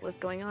about or what was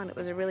going on. It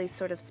was a really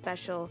sort of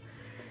special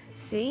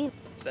scene.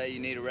 Say you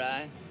need a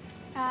ride?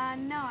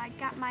 No, I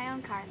got my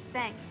own car,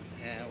 thanks.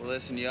 Yeah, well,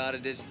 listen, you ought to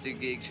ditch the two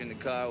geeks you're in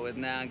the car with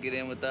now and get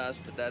in with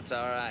us, but that's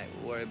all right.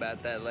 We'll worry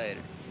about that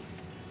later.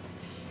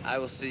 I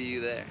will see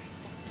you there,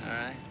 all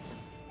right?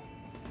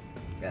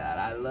 God,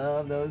 I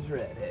love those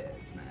redheads,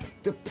 man.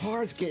 The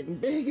part's getting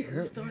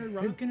bigger. Started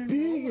rocking and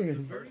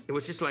bigger. It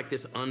was just like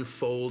this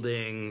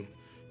unfolding,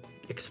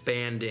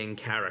 expanding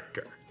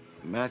character.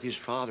 Matthew's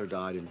father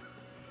died in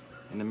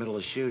the middle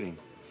of shooting,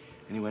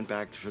 and he went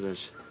back for the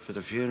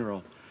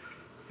funeral,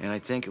 and I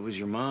think it was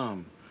your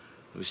mom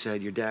who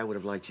said your dad would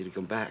have liked you to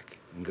come back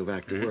and go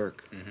back to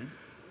work.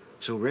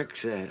 So Rick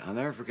said, I'll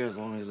never forget as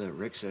long as that,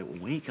 Rick said, well,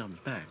 when he comes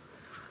back,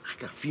 I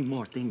got a few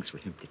more things for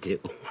him to do.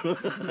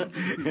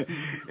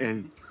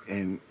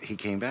 and he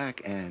came back,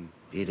 and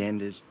it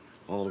ended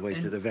all the way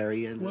to the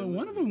very end. Well,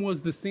 one of them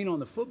was the scene on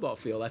the football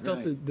field. I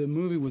thought the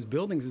movie was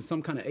buildings as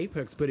some kind of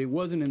apex, but it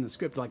wasn't in the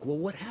script. Like, well,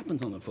 what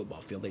happens on the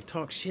football field? They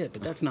talk shit,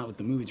 but that's not what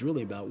the movie's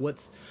really about.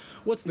 What's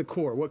the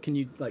core? What can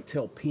you, like,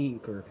 tell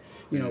Pink, or,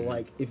 you know,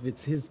 like, if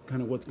it's his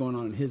kind of what's going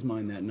on in his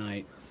mind that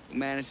night?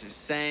 Man, it's the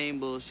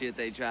same bullshit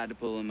they tried to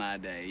pull in my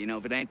day. You know,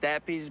 if it ain't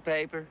that piece of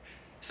paper,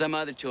 some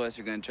other choice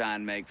they're gonna try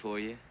and make for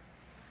you.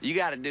 You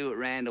gotta do what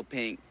Randall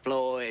Pink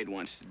Floyd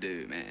wants to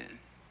do, man.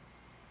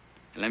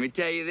 And let me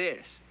tell you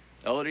this.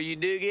 The older you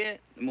do get,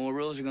 the more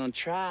rules are gonna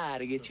try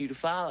to get you to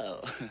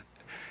follow.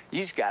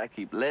 You just gotta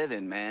keep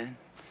living, man.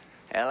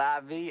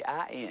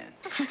 L-I-V-I-N.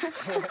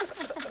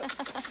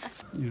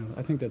 You know,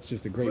 I think that's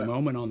just a great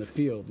moment on the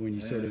field when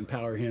you sort of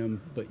empower him,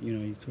 but, you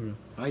know, he sort of...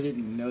 I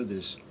didn't know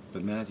this,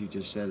 but Matthew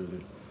just said it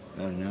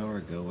about an hour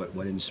ago.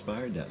 What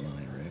inspired that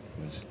line, Rick,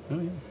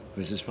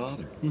 was his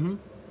father. Mm-hmm.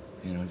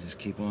 You know, just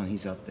keep on.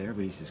 He's up there,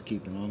 but he's just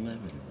keeping on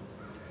living.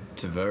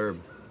 It's a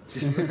verb.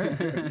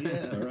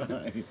 Yeah,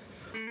 right.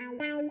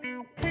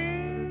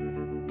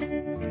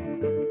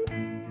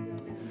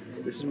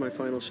 This is my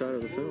final shot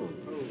of the film.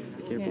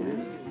 I can't believe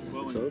it.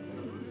 It's over.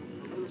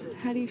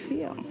 How do you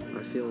feel?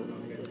 I feel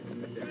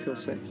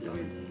sick,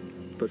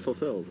 but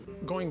fulfilled.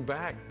 Going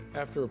back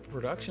after a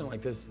production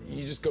like this,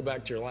 you just go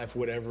back to your life,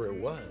 whatever it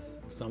was.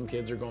 Some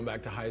kids are going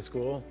back to high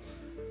school,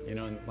 you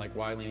know, and like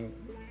Wiley and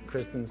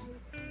Kristen's,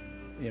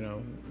 you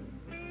know,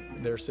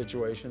 their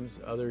situations.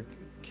 Other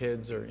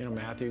kids are, you know,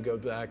 Matthew go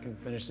back and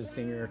finish his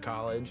senior year of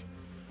college.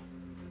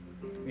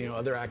 You know,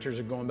 other actors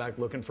are going back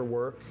looking for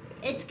work.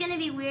 It's gonna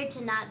be weird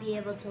to not be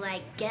able to,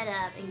 like, get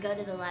up and go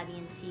to the lobby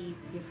and see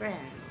your friends.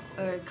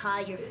 Or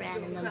call your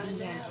friend and they'll be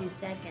here in 2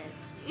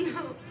 seconds.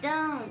 No.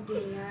 Don't,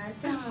 Dina,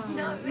 don't.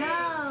 No.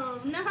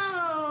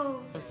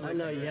 I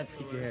know you have to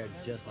keep your hair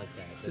just like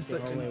that. That's Just the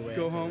like only way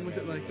go home with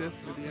it like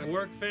this.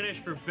 Work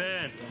finished for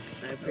Ben.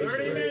 I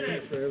appreciate 30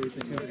 minutes. For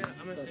everything.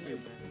 I'm gonna send you.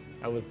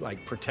 I was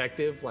like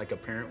protective, like a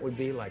parent would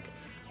be. Like,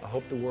 I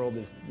hope the world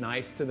is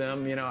nice to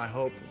them. You know, I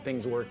hope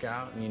things work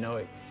out. And you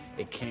know,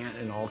 it can't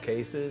in all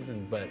cases.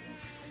 But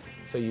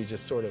so you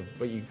just sort of,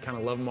 but you kind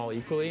of love them all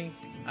equally.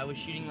 I was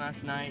shooting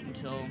last night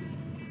until,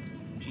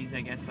 geez,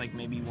 I guess like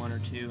maybe 1 or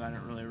 2. I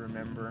don't really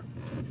remember.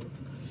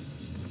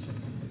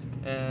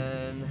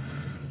 And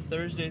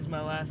Thursday's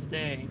my last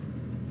day.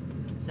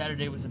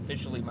 Saturday was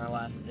officially my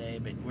last day,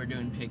 but we're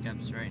doing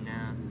pickups right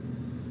now.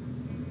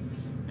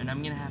 And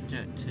I'm gonna have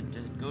to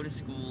go to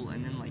school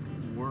and then like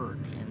work,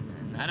 and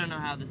I don't know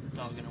how this is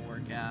all gonna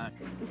work out.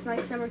 It's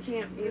like summer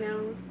camp, you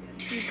know?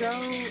 You go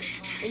and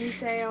you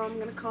say, oh, I'm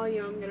gonna call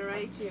you, I'm gonna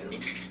write you.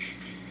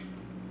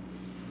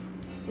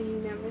 And you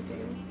never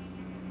do.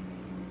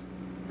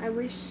 I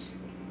wish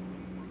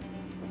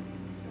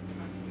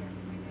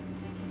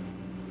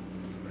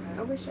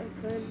I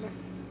could, but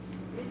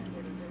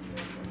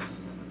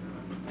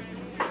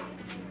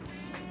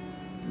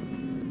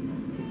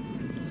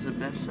It's the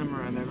best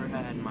summer I've ever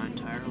had in my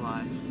entire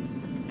life,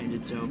 and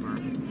it's over.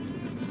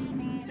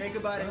 Say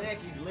goodbye to Nick,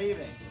 he's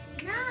leaving.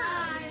 No,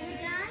 are you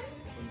done?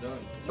 I'm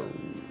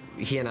done.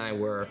 He and I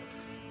were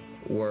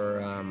you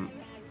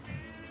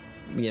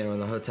know, in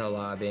the hotel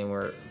lobby, and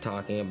we're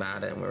talking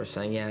about it, and we were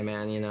saying, yeah,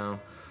 man, you know,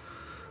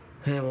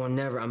 I'm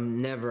never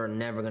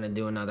gonna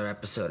do another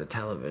episode of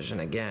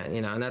television again,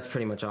 you know, and that's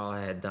pretty much all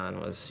I had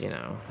done was, you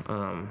know,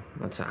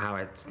 that's how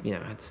I, you know,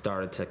 had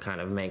started to kind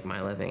of make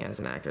my living as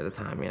an actor at the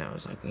time, you know. I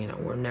was like, you know,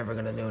 we're never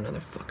gonna do another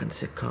fucking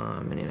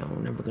sitcom, and, you know,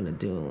 we're never gonna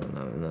do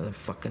another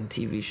fucking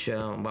TV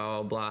show, and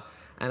blah, blah, blah.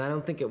 And I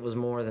don't think it was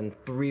more than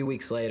 3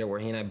 weeks later where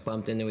he and I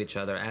bumped into each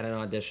other at an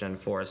audition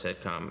for a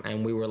sitcom,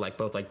 and we were like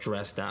both like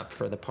dressed up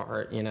for the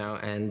part, you know,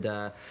 and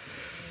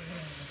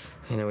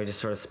you know, we just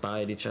sort of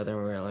spied each other,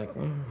 and we were like,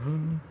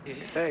 mm-hmm.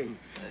 Hey.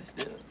 Let's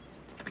do it.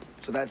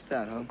 So that's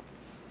that, huh?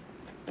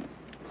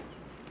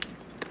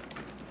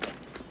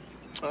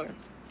 Okay.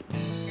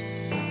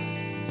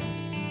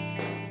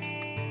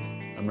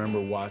 I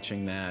remember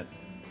watching that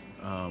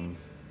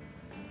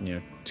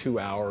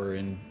 2-hour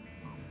and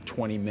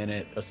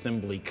 20-minute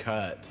assembly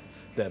cut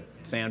that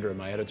Sandra,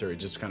 my editor, had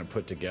just kind of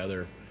put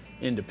together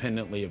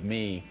independently of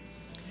me.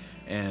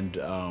 And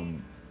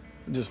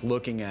just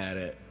looking at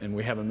it, and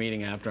we have a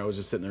meeting after, I was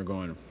just sitting there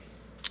going,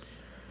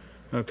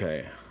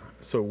 okay,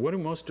 so what do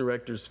most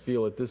directors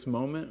feel at this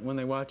moment when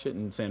they watch it?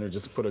 And Sandra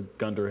just put a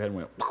gun to her head and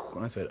went, whew,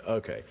 and I said,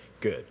 okay,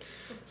 good.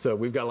 So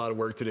we've got a lot of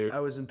work to do. I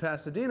was in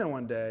Pasadena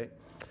one day,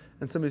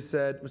 and somebody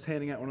was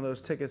handing out one of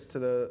those tickets to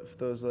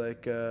those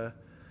like,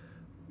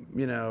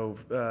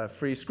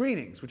 free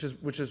screenings, which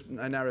is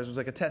I now realize was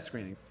like a test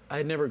screening. I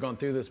had never gone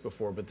through this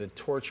before, but the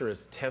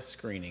torturous test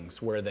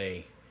screenings where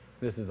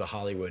this is the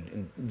Hollywood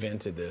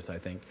invented this, I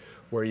think,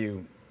 where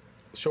you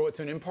show it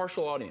to an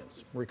impartial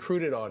audience,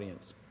 recruited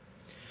audience.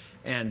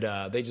 And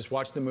they just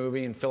watch the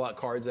movie and fill out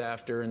cards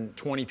after, and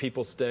 20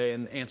 people stay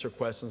and answer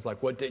questions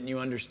like, what didn't you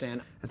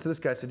understand? And so this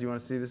guy said, do you want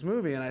to see this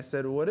movie? And I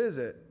said, well, what is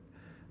it?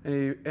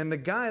 And the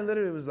guy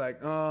literally was like,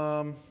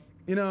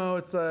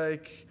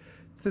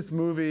 it's this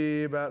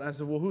movie about, and I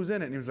said, well, who's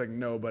in it? And he was like,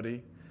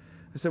 nobody.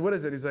 I said, what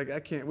is it? He's like,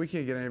 we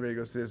can't get anybody to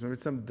go see this movie.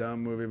 It's some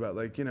dumb movie about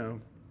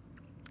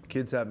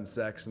kids having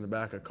sex in the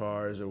back of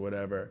cars or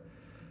whatever.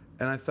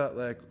 And I thought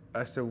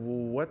I said,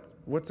 well,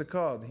 what's it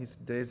called? He's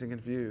Dazed and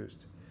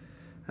Confused.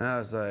 And I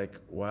was like,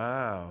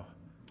 wow.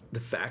 The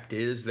fact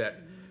is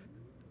that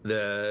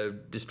the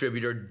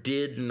distributor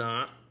did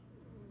not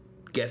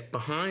get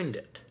behind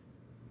it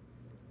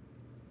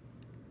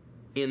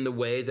in the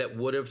way that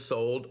would have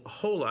sold a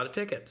whole lot of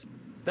tickets.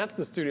 That's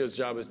the studio's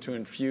job, is to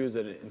infuse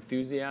an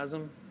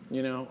enthusiasm,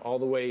 all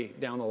the way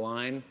down the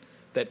line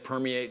that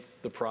permeates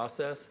the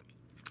process.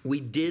 We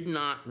did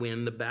not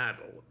win the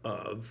battle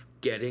of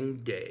getting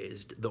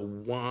Dazed the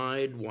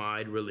wide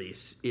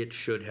release it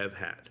should have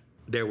had.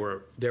 There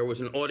was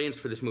an audience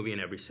for this movie in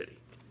every city.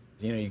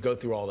 You go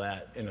through all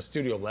that in a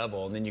studio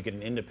level, and then you get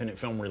an independent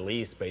film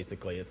release,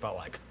 basically. It felt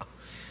like,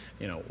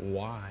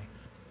 why?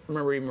 I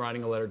remember even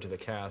writing a letter to the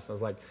cast. I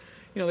was like,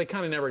 they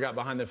kind of never got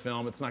behind the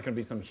film. It's not going to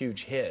be some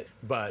huge hit,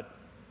 but,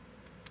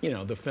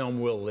 the film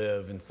will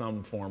live in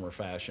some form or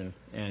fashion,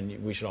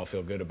 and we should all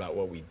feel good about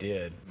what we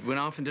did. Went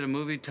off and did a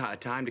movie,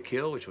 Time to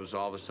Kill, which was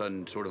all of a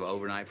sudden sort of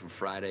overnight from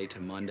Friday to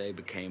Monday,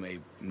 became a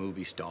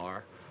movie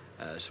star.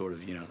 Sort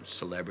of,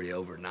 celebrity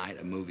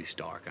overnight, a movie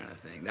star kind of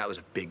thing. That was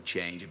a big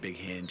change, a big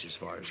hinge as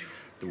far as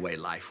the way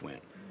life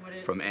went.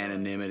 From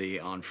anonymity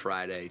on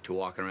Friday to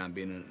walking around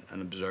being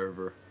an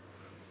observer,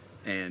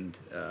 and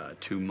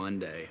to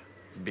Monday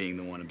being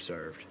the one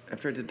observed.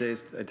 After I did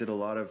Dazed, I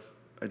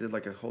did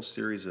like a whole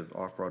series of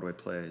off-Broadway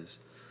plays.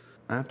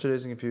 After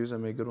Dazed and Confused, I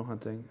made Good Will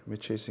Hunting, I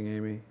made Chasing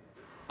Amy.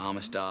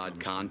 Amistad,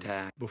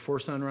 Contact. Before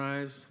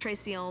Sunrise.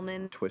 Tracy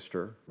Ullman.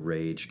 Twister.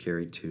 Rage,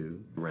 Carrie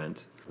 2.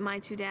 Rent. My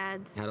Two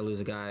Dads. How to Lose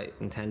a Guy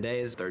in 10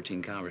 Days.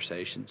 13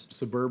 Conversations.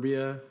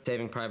 Suburbia.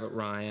 Saving Private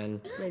Ryan.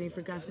 Waiting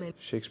for Guffman.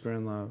 Shakespeare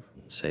in Love.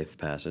 Safe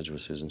Passage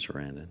with Susan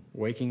Sarandon.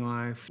 Waking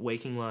Life.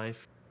 Waking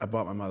Life. I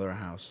Bought My Mother a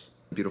House.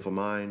 Beautiful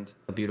Mind.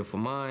 A Beautiful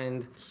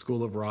Mind.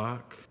 School of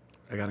Rock.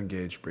 I got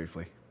engaged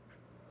briefly.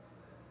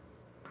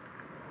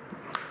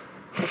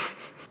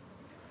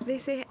 They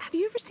say, have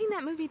you ever seen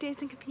that movie, Dazed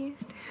and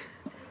Confused?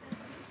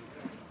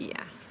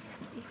 Yeah.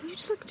 You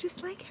look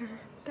just like her,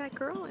 that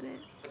girl in it.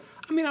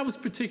 I was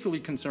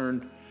particularly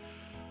concerned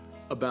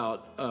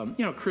about,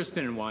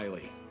 Kristen and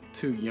Wiley,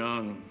 two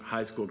young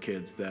high school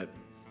kids that,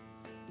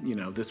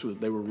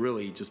 they were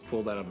really just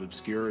pulled out of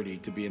obscurity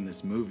to be in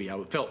this movie.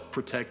 I felt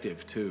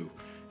protective too,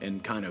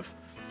 and kind of,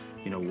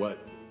 what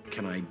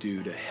can I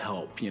do to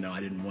help? I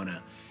didn't want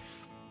to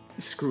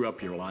screw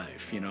up your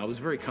life. I was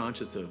very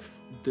conscious of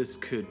this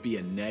could be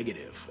a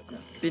negative.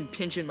 Been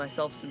pinching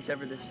myself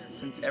ever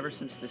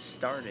since this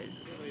started.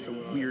 It's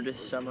the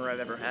weirdest summer I've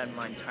ever had in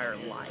my entire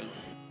life.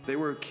 They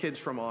were kids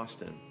from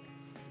Austin,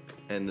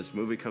 and this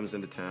movie comes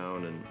into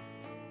town, and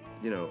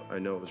I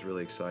know it was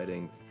really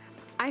exciting.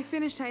 I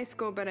finished high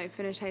school, but I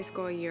finished high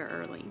school a year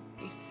early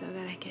so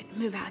that I could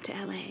move out to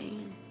LA.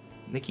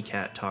 Nicky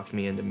Cat talked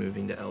me into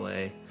moving to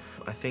LA.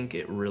 I think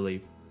it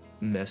really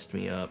messed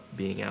me up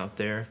being out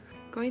there.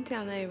 Going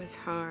to LA was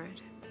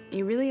hard.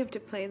 You really have to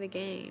play the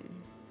game.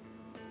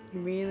 You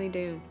really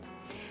do.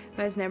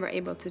 I was never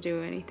able to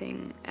do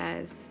anything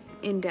as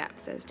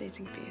in-depth as Dazed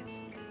and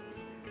Confused.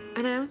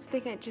 And I also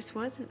think I just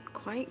wasn't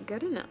quite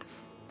good enough.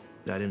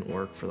 I didn't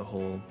work for the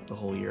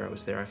whole year I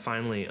was there. I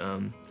finally, I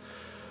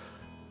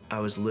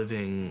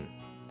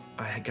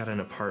had got an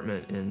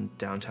apartment in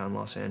downtown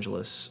Los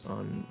Angeles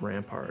on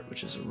Rampart,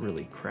 which is a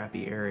really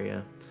crappy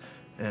area.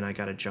 And I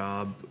got a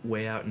job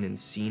way out in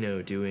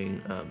Encino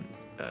doing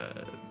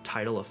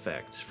title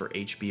effects for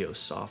HBO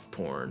soft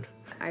porn.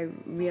 I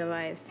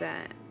realized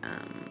that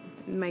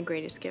my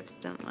greatest gifts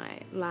don't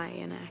lie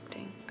in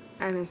acting.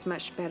 I was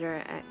much better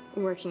at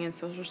working in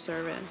social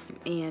service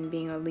and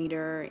being a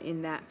leader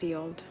in that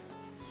field.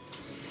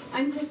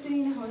 I'm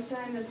Christina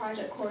Hosa. I'm the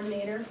project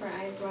coordinator for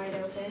Eyes Wide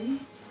Open.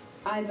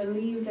 I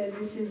believe that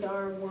this is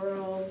our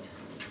world,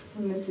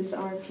 and this is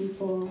our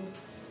people,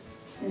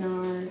 and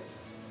our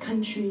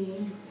country,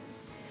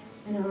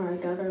 and our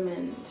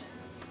government,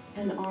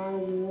 and our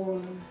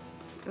war,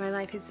 My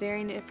life is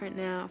very different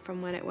now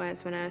from what it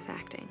was when I was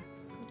acting.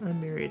 I'm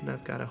married and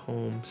I've got a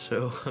home,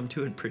 so I'm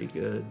doing pretty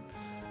good.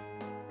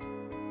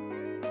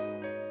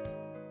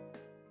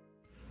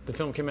 The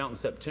film came out in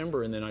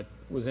September, and then I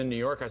was in New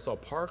York. I saw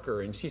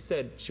Parker, and she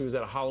said she was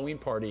at a Halloween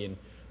party, and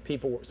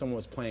someone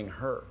was playing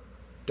her.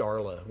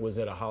 Darla was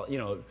at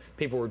a,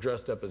 people were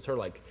dressed up as her.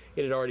 Like,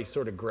 it had already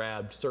sort of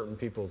grabbed certain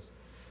people's,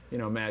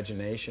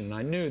 imagination. And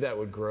I knew that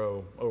would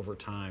grow over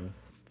time.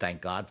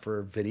 Thank God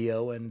for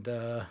video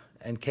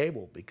and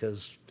cable,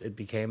 because it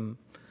became,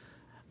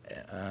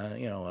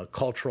 a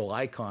cultural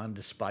icon,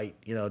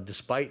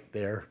 despite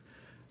their,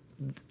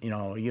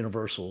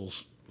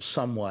 Universal's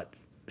somewhat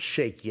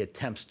shaky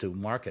attempts to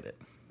market it.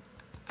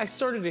 I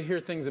started to hear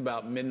things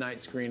about midnight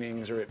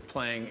screenings, or it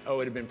playing,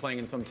 it had been playing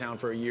in some town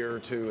for a year or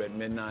two at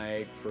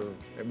midnight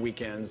at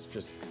weekends,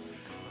 just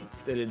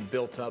that it had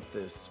built up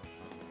this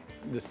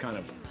kind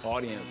of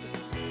audience.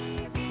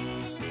 He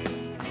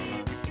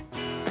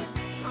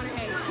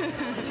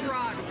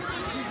rocks.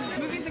 The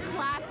movie's a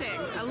classic.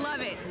 I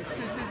love it.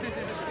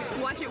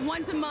 Watch it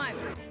once a month.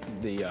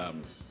 The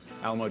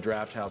Alamo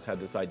Drafthouse had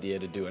this idea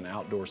to do an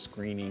outdoor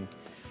screening,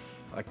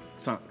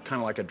 kind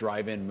of like a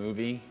drive-in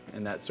movie,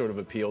 and that sort of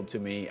appealed to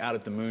me. Out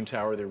at the Moon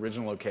Tower, the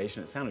original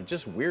location, it sounded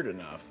just weird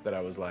enough that I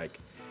was like,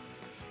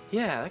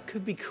 yeah, that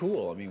could be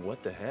cool. I mean,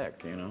 what the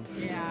heck, Yeah.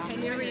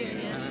 10-year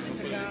reunion.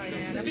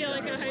 Does it feel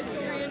like a high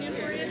school reunion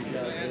for you?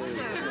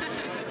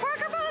 It's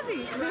Parker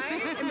Posey,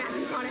 right? And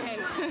Matthew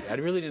McConaughey. I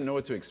really didn't know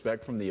what to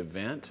expect from the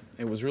event.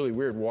 It was really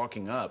weird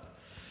walking up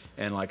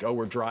and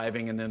we're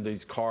driving, and then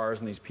these cars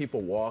and these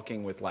people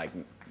walking with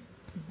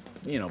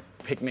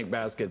picnic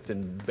baskets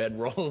and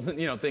bedrolls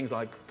and, things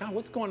like, God,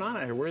 what's going on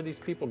out here? Where are these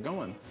people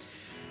going?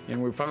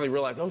 And we finally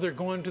realized, they're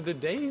going to the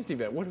Dazed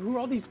event. Who are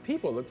all these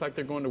people? It looks like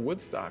they're going to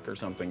Woodstock or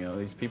something.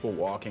 These people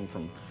walking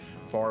from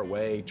far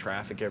away,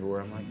 traffic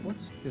everywhere. I'm like,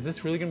 is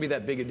this really going to be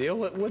that big a deal?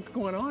 What's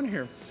going on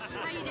here?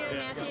 How you doing,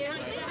 Matthew?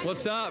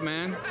 What's up,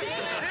 man?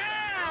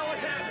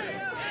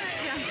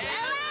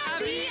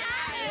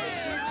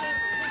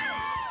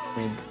 I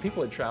mean,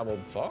 people had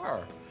traveled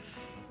far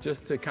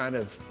just to kind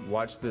of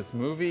watch this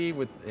movie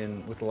with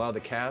a lot of the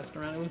cast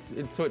around.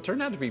 So it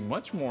turned out to be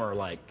much more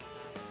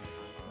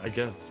I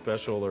guess,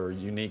 special or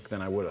unique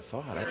than I would have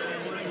thought.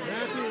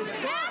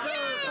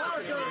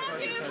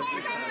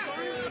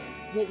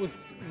 What was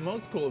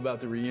most cool about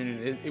the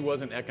reunion, it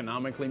wasn't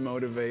economically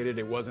motivated.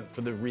 It wasn't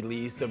for the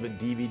release of a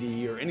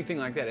DVD or anything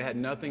like that. It had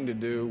nothing to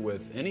do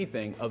with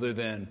anything other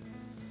than,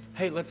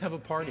 hey, let's have a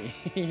party.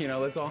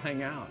 Let's all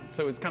hang out.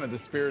 So it's kind of the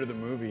spirit of the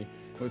movie.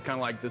 It was kind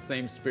of like the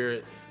same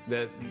spirit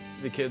that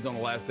the kids on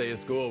the last day of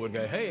school would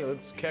go, hey,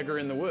 let's kegger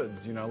in the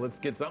woods, let's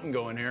get something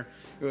going here.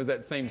 It was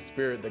that same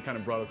spirit that kind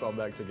of brought us all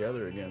back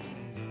together again.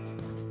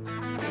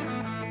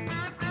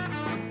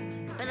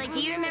 But do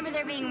you remember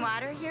there being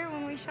water here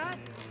when we shot?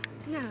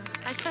 No,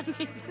 I don't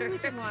either. there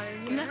isn't water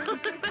here. No.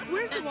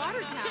 Where's the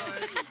water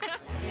tower?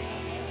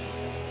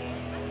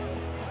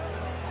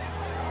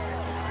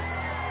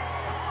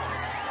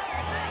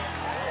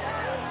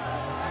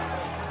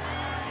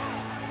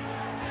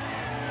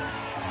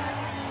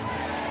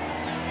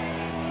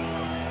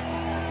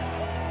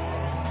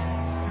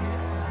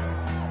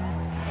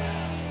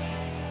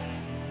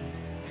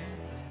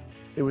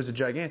 It was a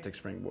gigantic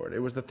springboard. It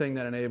was the thing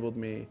that enabled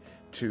me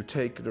to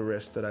take the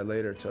risk that I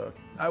later took.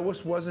 I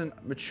wasn't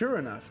mature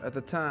enough at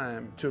the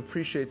time to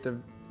appreciate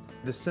the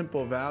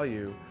simple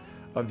value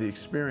of the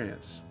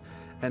experience.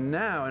 And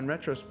now, in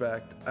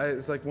retrospect,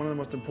 it's like one of the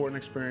most important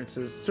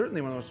experiences,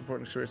 certainly one of the most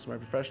important experiences of my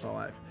professional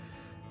life,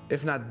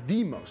 if not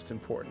the most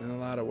important in a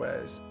lot of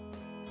ways.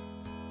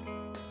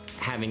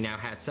 Having now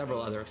had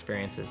several other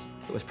experiences,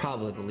 it was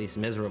probably the least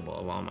miserable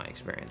of all my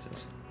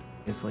experiences.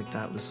 It's like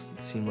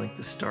seemed like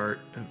the start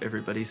of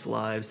everybody's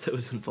lives that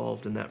was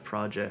involved in that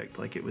project.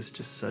 It was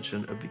just such a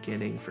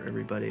beginning for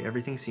everybody.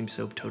 Everything seemed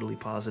so totally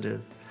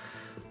positive.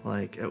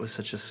 It was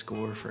such a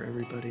score for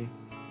everybody.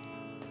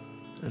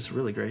 It's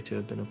really great to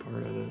have been a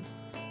part of it.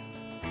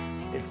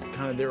 It's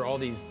there are all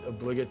these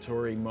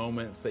obligatory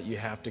moments that you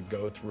have to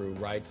go through,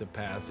 rites of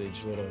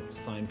passage, little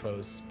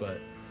signposts, but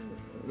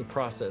the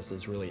process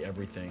is really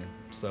everything.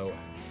 So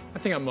I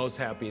think I'm most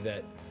happy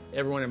that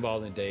everyone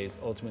involved in the Dazed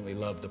ultimately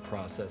loved the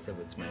process of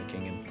its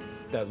making, and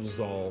that was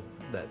all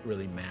that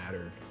really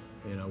mattered.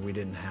 We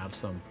didn't have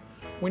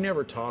we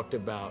never talked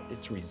about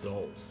its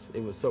results.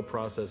 It was so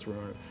process.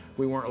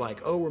 We weren't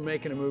like, we're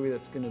making a movie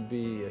that's going to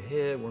be a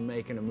hit, we're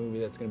making a movie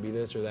that's going to be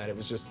this or that. It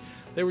was just,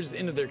 they were just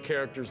into their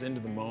characters, into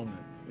the moment,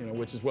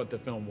 which is what the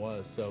film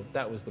was. So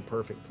that was the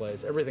perfect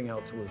place. Everything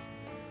else was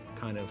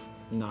kind of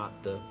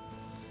not the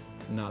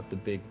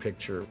big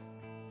picture.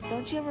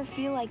 Don't you ever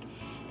feel like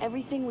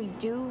everything we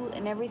do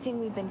and everything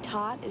we've been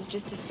taught is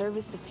just to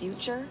service the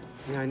future?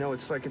 Yeah, I know.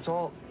 It's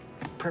all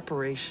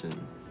preparation.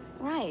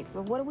 Right,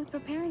 but what are we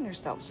preparing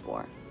ourselves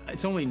for?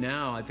 It's only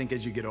now, I think,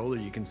 as you get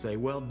older, you can say,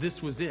 well,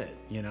 this was it,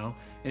 And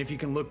if you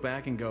can look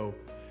back and go,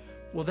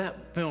 well,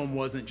 that film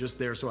wasn't just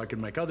there so I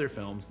could make other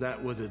films.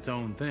 That was its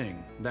own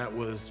thing. That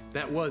was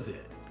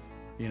it,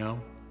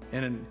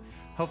 And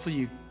hopefully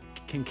you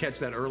can catch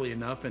that early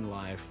enough in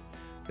life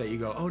that you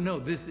go, oh no,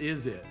 this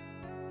is it.